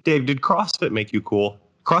 Dave, did CrossFit make you cool?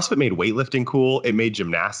 CrossFit made weightlifting cool. It made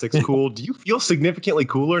gymnastics cool. Do you feel significantly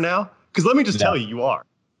cooler now? Because let me just tell you are.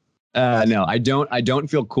 No, I don't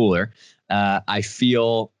feel cooler. I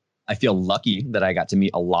feel lucky that I got to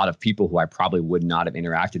meet a lot of people who I probably would not have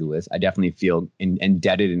interacted with. I definitely feel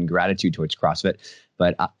indebted in gratitude towards CrossFit,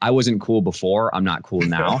 but I wasn't cool before. I'm not cool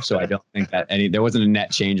now. So I don't think that there wasn't a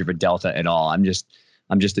net change of a delta at all. I'm just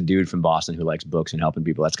a dude from Boston who likes books and helping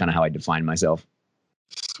people. That's kind of how I define myself.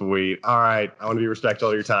 Sweet. All right. I want to be respectful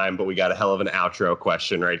of your time, but we got a hell of an outro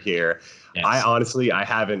question right here. Yes. I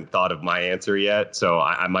haven't thought of my answer yet, so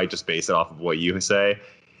I might just base it off of what you say.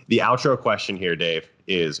 The outro question here, Dave,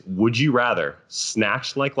 is would you rather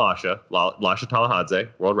snatch like Lasha Talahadze,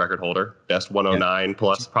 world record holder, best 109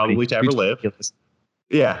 plus probably to ever live.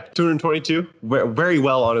 Yeah, 222, very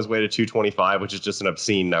well on his way to 225, which is just an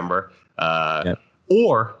obscene number.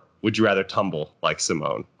 Or would you rather tumble like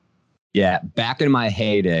Simone? Yeah, back in my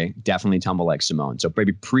heyday, definitely tumble like Simone. So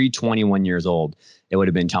maybe pre-21 years old, it would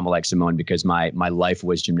have been tumble like Simone because my life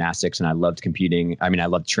was gymnastics and I loved competing. I mean, I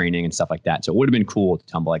loved training and stuff like that. So it would have been cool to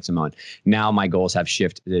tumble like Simone. Now my goals have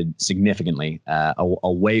shifted significantly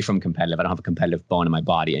away from competitive. I don't have a competitive bone in my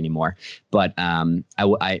body anymore, but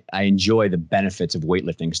I enjoy the benefits of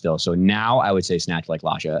weightlifting still. So now I would say snatch like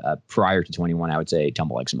Lasha. Prior to 21, I would say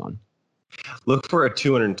tumble like Simone. Look for a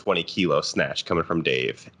 220 kilo snatch coming from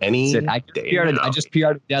Dave. I just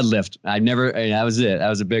PR'd a deadlift. That was it. That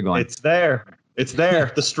was a big one. It's there.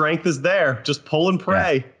 The strength is there. Just pull and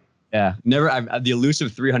pray. Yeah. The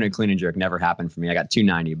elusive 300 clean and jerk never happened for me. I got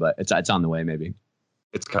 290, but it's on the way maybe.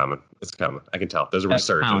 It's coming. I can tell. There's a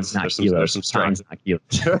resurgence. There's some strength.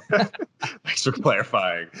 Thanks for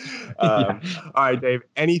clarifying. All right, Dave,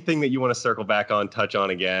 anything that you want to circle back on, touch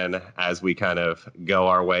on again as we kind of go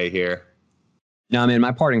our way here? No, I mean,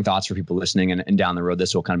 my parting thoughts for people listening and down the road,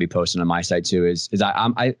 this will kind of be posted on my site too, is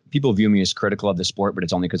people view me as critical of the sport, but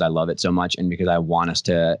it's only because I love it so much and because I want us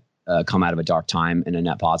to come out of a dark time in a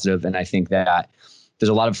net positive. And I think that there's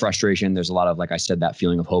a lot of frustration. There's a lot of, like I said, that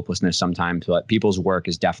feeling of hopelessness sometimes, but people's work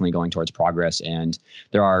is definitely going towards progress. And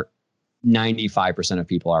there are 95% of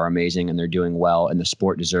people are amazing and they're doing well, and the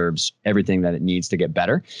sport deserves everything that it needs to get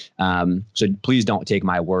better. So please don't take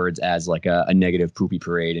my words as like a negative poopy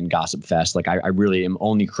parade and gossip fest. Like I really am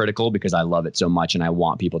only critical because I love it so much and I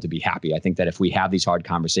want people to be happy. I think that if we have these hard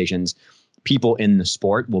conversations, people in the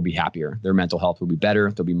sport will be happier. Their mental health will be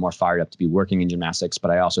better. They'll be more fired up to be working in gymnastics.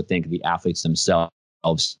 But I also think the athletes themselves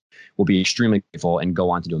will be extremely grateful and go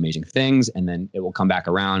on to do amazing things. And then it will come back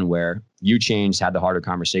around where you changed, had the harder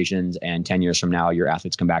conversations, and 10 years from now, your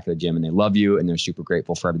athletes come back to the gym and they love you and they're super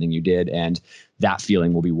grateful for everything you did. And that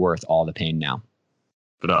feeling will be worth all the pain now.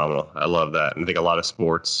 Phenomenal. I love that. And I think a lot of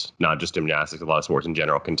sports, not just gymnastics, a lot of sports in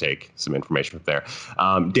general can take some information from there.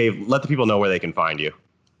 Dave, let the people know where they can find you.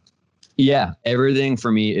 Yeah, everything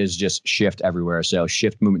for me is just Shift everywhere. So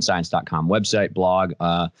shiftmovementscience.com website, blog,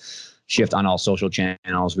 Shift on all social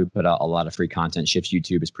channels. We put out a lot of free content. Shift's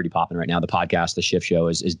YouTube is pretty popping right now. The podcast, The Shift Show,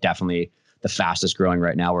 is definitely the fastest growing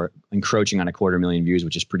right now. We're encroaching on 250,000 views,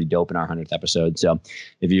 which is pretty dope in our 100th episode. So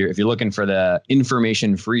if you're looking for the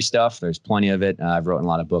information free stuff, there's plenty of it. I've written a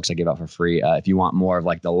lot of books I give out for free. If you want more of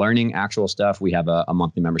like the learning actual stuff, we have a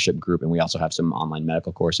monthly membership group, and we also have some online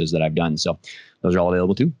medical courses that I've done. So those are all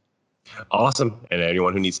available too. Awesome. And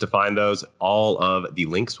anyone who needs to find those, all of the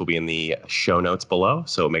links will be in the show notes below.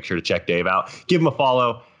 So make sure to check Dave out. Give him a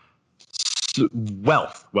follow.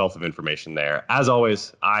 Wealth of information there. As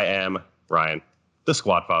always, I am Ryan. the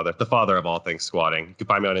Squat Father, the father of all things squatting. You can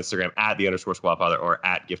find me on Instagram at @the_Squat Father or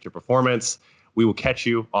at Gifted Performance. We will catch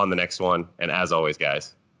you on the next one. And as always,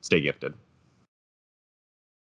 guys, stay gifted.